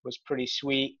overtime was pretty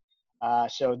sweet.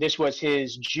 So this was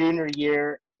his junior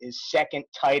year, his second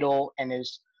title, and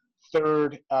his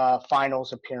third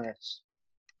finals appearance.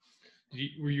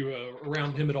 Were you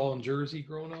around him at all in Jersey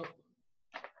growing up?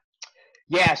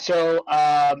 Yeah, so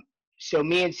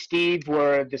me and Steve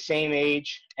were the same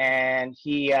age, and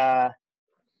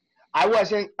I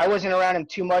wasn't around him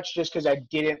too much just because I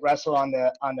didn't wrestle on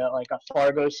the like a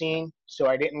Fargo scene, so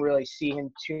I didn't really see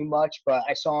him too much. But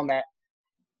I saw him at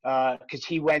because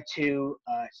he went to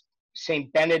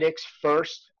St. Benedict's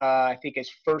first, I think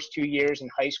his first 2 years in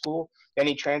high school. Then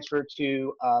he transferred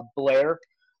to Blair.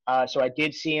 So I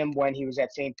did see him when he was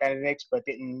at St. Benedict's, but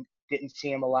didn't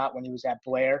see him a lot when he was at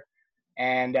Blair.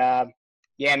 And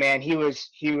yeah, man, he was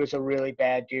a really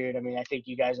bad dude. I mean, I think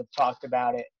you guys have talked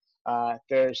about it.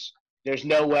 There's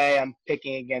no way I'm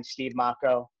picking against Steve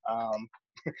Mocco.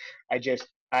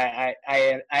 I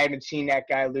haven't seen that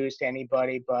guy lose to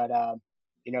anybody, but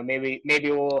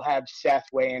maybe we'll have Seth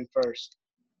weigh in first.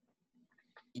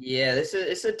 Yeah,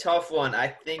 it's a tough one. I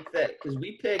think that because didn't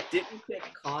we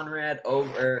pick Conrad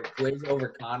over Quiz over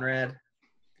Conrad?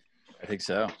 I think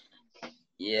so.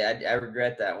 Yeah, I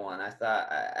regret that one. I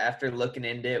thought after looking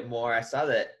into it more, I saw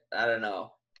that, I don't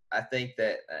know. I think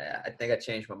I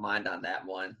changed my mind on that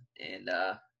one, and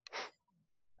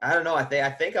I don't know. I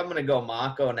think I'm gonna go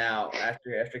Mocco now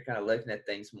after kind of looking at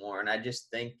things more, and I just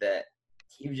think that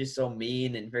he was just so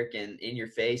mean and freaking in your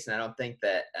face, and I don't think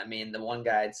that. I mean, the one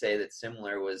guy I'd say that's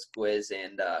similar was Quiz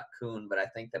and Kuhn, but I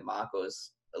think that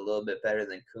Mocco's a little bit better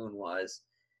than Kuhn was,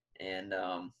 and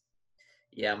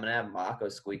yeah, I'm gonna have Mocco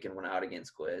squeaking one out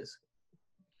against Quiz.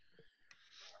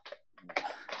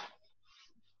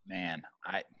 Man,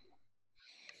 I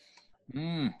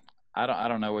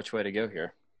don't know which way to go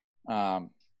here.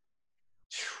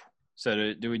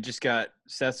 So do we just got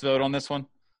Seth's vote on this one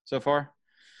so far?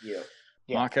 Yeah.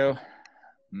 Mocco.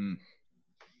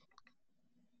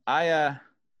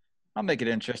 I'll make it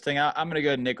interesting. I'm gonna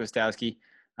go Nick Wastowski.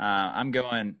 I'm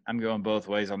going both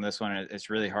ways on this one. It's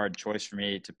a really hard choice for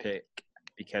me to pick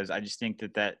because I just think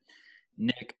that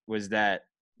Nick was that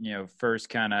first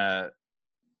kind of,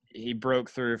 he broke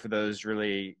through for those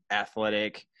really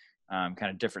athletic, kind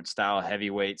of different style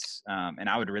heavyweights. And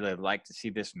I would really like to see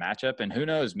this matchup. And who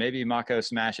knows, maybe Mocco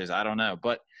smashes. I don't know.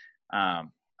 But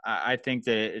I think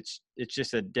that it's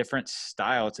just a different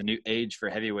style. It's a new age for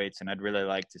heavyweights, and I'd really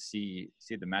like to see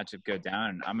the matchup go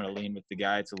down. And I'm going to lean with the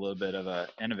guy. It's a little bit of a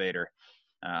innovator.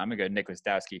 I'm going to go Nick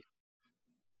Listowski.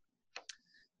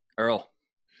 Earl.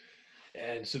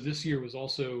 And so this year was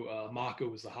also Mako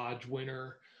was the Hodge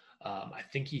winner. I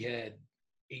think he had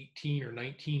 18 or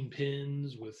 19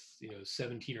 pins with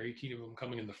 17 or 18 of them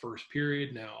coming in the first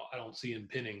period. Now I don't see him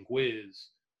pinning Gwiz,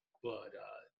 but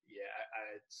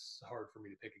it's hard for me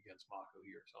to pick against Mako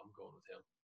here, so I'm going with him.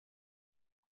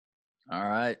 All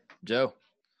right, Joe.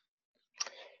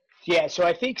 Yeah, so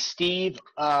I think Steve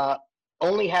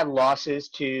only had losses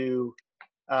to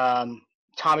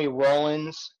Tommy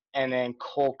Rollins and then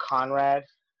Cole Conrad.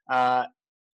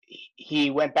 He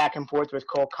went back and forth with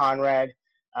Cole Conrad.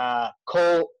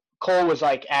 Cole was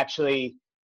like actually,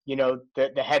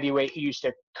 the heavyweight who used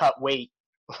to cut weight.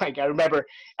 Like I remember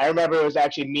it was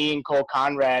actually me and Cole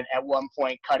Conrad at one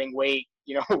point cutting weight,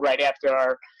 right after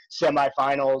our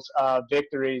semifinals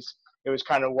victories. It was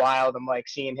kind of wild. I'm like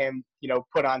seeing him,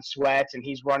 put on sweats and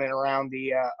he's running around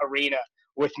the arena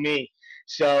with me.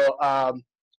 So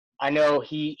I know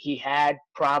he had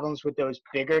problems with those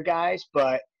bigger guys,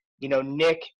 but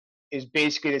Nick is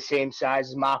basically the same size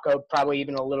as Mako, probably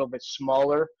even a little bit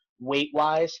smaller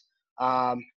weight-wise.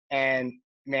 And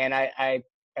man, I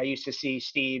used to see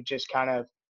Steve just kind of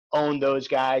own those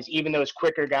guys, even those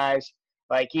quicker guys.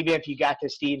 Like even if you got to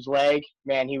Steve's leg,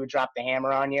 man, he would drop the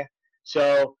hammer on you.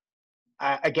 So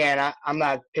again, I'm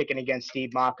not picking against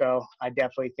Steve Mako. I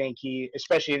definitely think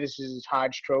especially if this is his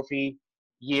Hodge Trophy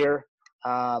year,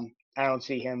 I don't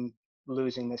see him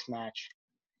losing this match.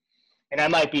 And I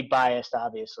might be biased,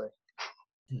 obviously.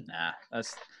 Nah,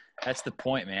 that's the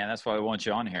point, man. That's why we want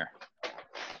you on here.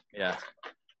 Yeah,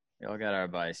 we all got our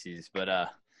biases, but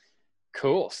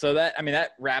cool. So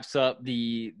that wraps up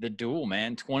the duel,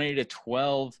 man.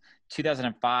 20-12,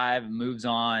 2005 moves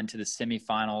on to the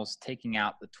semifinals, taking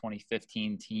out the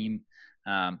 2015 team.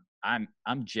 I'm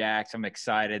jacked. I'm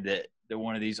excited that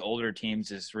one of these older teams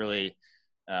is really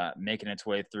making its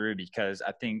way through, because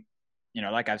I think,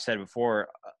 like I've said before,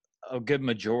 a good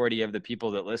majority of the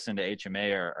people that listen to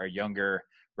HMA are younger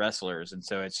wrestlers. And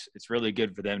so it's really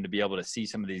good for them to be able to see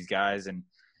some of these guys and,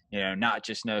 not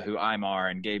just know who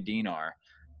Imar and Gabe Dean are,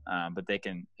 but they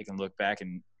can look back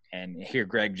and hear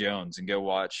Greg Jones and go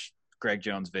watch Greg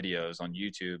Jones videos on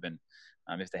YouTube. And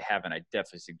if they haven't, I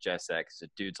definitely suggest that, because the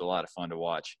dude's a lot of fun to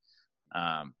watch.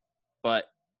 But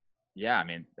yeah,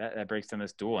 that breaks down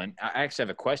this duel. And I actually have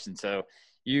a question. So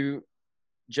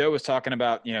Joe was talking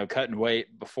about, cutting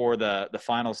weight before the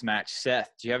finals match.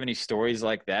 Seth, do you have any stories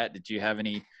like that? Did you have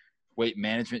any weight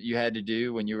management you had to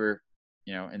do when you were,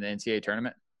 in the NCAA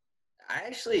tournament?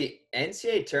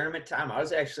 NCAA tournament time, I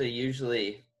was actually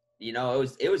usually,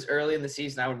 it was early in the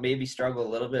season. I would maybe struggle a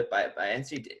little bit by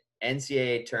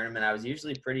NCAA tournament. I was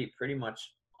usually pretty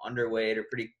much underweight or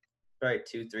probably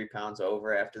 2-3 pounds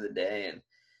over after the day, and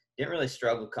didn't really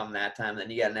struggle come that time. Then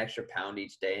you got an extra pound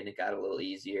each day and it got a little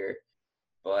easier.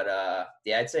 But,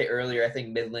 I'd say earlier, I think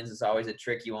Midlands is always a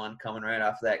tricky one, coming right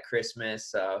off of that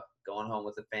Christmas, going home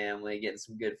with the family, getting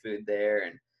some good food there.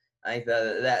 And I think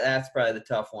that's probably the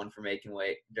tough one for making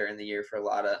weight during the year for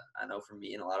for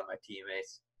me and a lot of my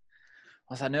teammates.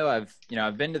 Well, I know I've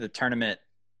been to the tournament,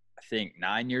 I think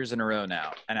 9 years in a row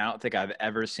now, and I don't think I've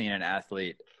ever seen an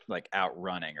athlete like out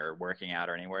running or working out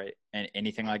or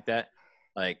anything like that.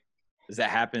 Like, does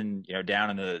that happen, down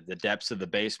in the depths of the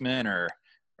basement or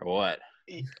what?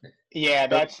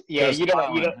 Yeah, you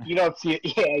don't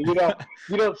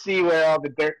see where all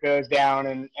the dirt goes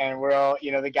down and where all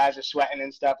the guys are sweating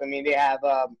and stuff. They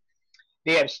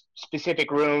have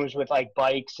specific rooms with like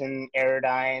bikes and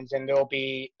aerodynes, and there'll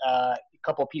be a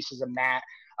couple pieces of mat.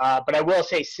 But I will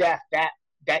say, Seth, that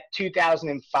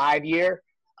 2005 year,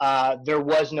 there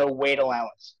was no weight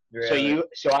allowance. Really?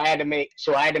 So I had to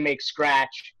make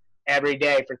scratch every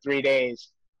day for 3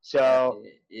 days. So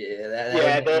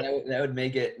that would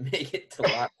make it a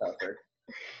lot tougher.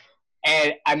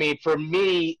 And for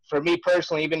me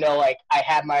personally, even though like I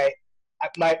had my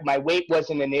weight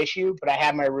wasn't an issue, but I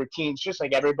had my routines just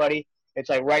like everybody. It's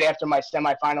like right after my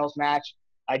semifinals match,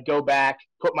 I'd go back,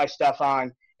 put my stuff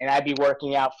on, and I'd be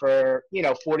working out for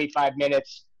 45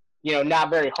 minutes. Not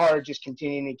very hard, just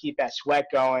continuing to keep that sweat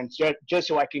going, just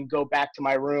so I can go back to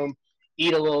my room,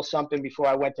 eat a little something before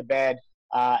I went to bed.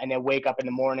 And then wake up in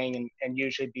the morning and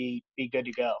usually be good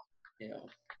to go.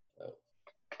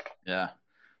 Yeah.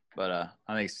 But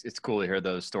I think it's cool to hear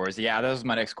those stories. Yeah, that was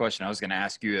my next question. I was going to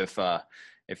ask you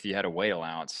if you had a weight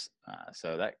allowance.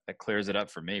 So that clears it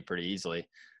up for me pretty easily.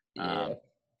 Yeah.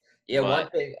 Yeah,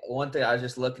 But one thing I was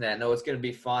just looking at. No, it's going to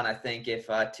be fun. I think if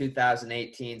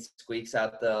 2018 squeaks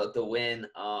out the win,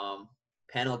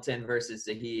 Pendleton versus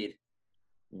Zahid,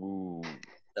 ooh,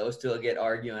 those two will get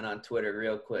arguing on Twitter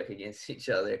real quick against each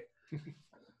other.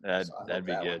 that'd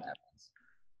be good.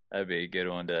 That'd be a good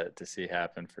one to see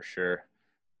happen for sure.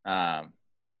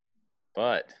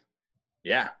 But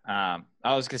yeah, I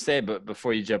was gonna say, but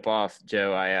before you jump off,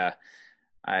 Joe,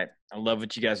 I love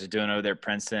what you guys are doing over there at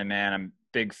Princeton, man. I'm a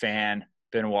big fan.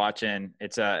 Been watching.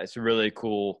 It's really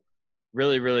cool,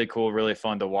 really cool, really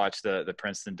fun to watch the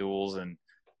Princeton duels and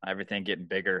everything getting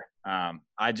bigger. I'm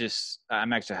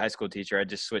actually a high school teacher. I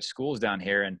just switched schools down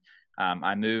here, and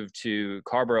I moved to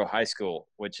Carborough High School,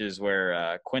 which is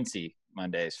where Quincy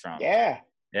Monday is from. Yeah.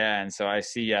 Yeah, and so I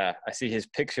see his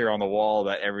picture on the wall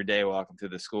that every day walking through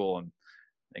the school, and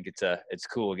I think it's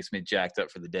cool. It gets me jacked up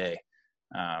for the day.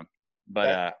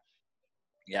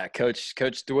 Yeah, Coach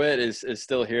DeWitt is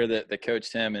still here that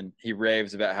coached him, and he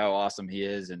raves about how awesome he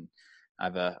is, and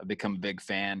I've become a big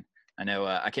fan. I know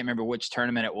I can't remember which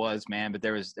tournament it was, man, but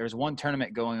there was one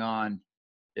tournament going on.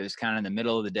 It was kind of in the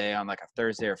middle of the day on like a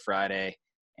Thursday or Friday,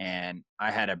 and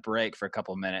I had a break for a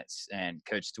couple of minutes, and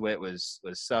Coach DeWitt was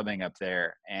subbing up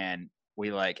there, and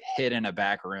we like hid in a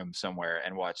back room somewhere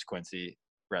and watched Quincy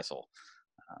wrestle.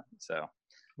 So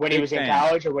when he was in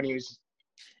college, or when he was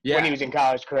in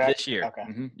college, correct? This year. Okay.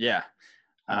 Mm-hmm. Yeah.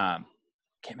 Can't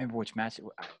remember which match.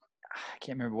 I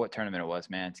can't remember what tournament it was,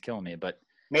 man. It's killing me. But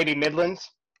maybe Midlands.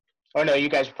 Oh no, you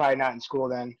guys are probably not in school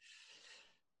then.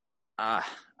 I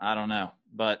don't know,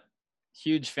 but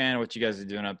huge fan of what you guys are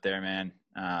doing up there, man.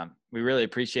 We really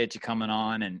appreciate you coming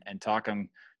on and talking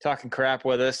crap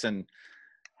with us and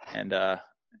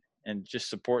just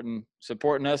supporting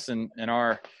us and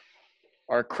our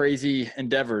crazy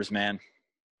endeavors, man.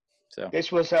 So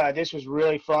this was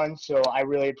really fun. So I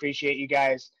really appreciate you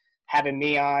guys having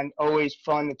me on. Always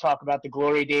fun to talk about the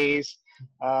glory days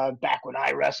back when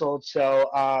I wrestled. So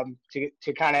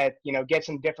to kind of get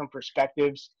some different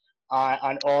perspectives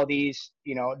on all these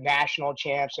national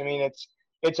champs. I mean,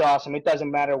 it's awesome. It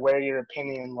doesn't matter where your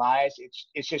opinion lies.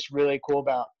 It's just really cool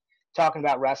about talking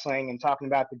about wrestling and talking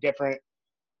about the different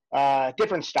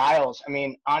styles. I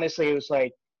mean, honestly, it was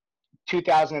like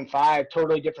 2005,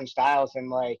 totally different styles than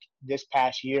like this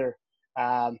past year.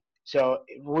 So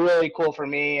really cool for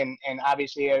me, and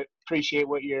obviously I appreciate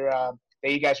what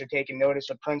that you guys are taking notice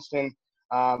of Princeton.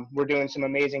 We're doing some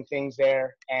amazing things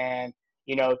there, and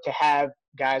to have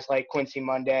guys like Quincy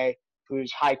Monday,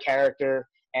 who's high character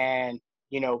and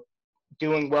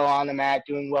doing well on the mat,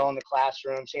 doing well in the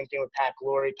classroom. Same thing with Pat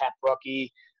Glory, Pat Bruckey,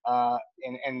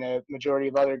 and the majority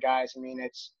of other guys. I mean,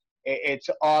 it's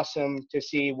awesome to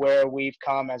see where we've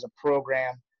come as a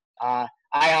program.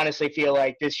 I honestly feel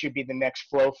like this should be the next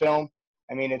Flow film.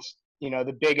 I mean, it's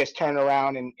the biggest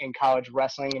turnaround in college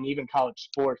wrestling and even college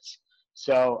sports.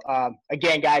 So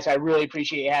again, guys, I really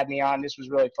appreciate you having me on. This was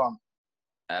really fun.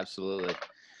 Absolutely.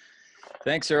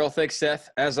 Thanks, Earl. Thanks, Seth.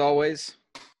 As always,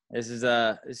 this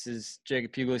is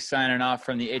Jacob Pughley signing off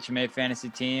from the HMA Fantasy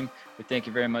team. We thank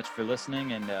you very much for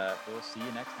listening, and we'll see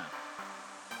you next time.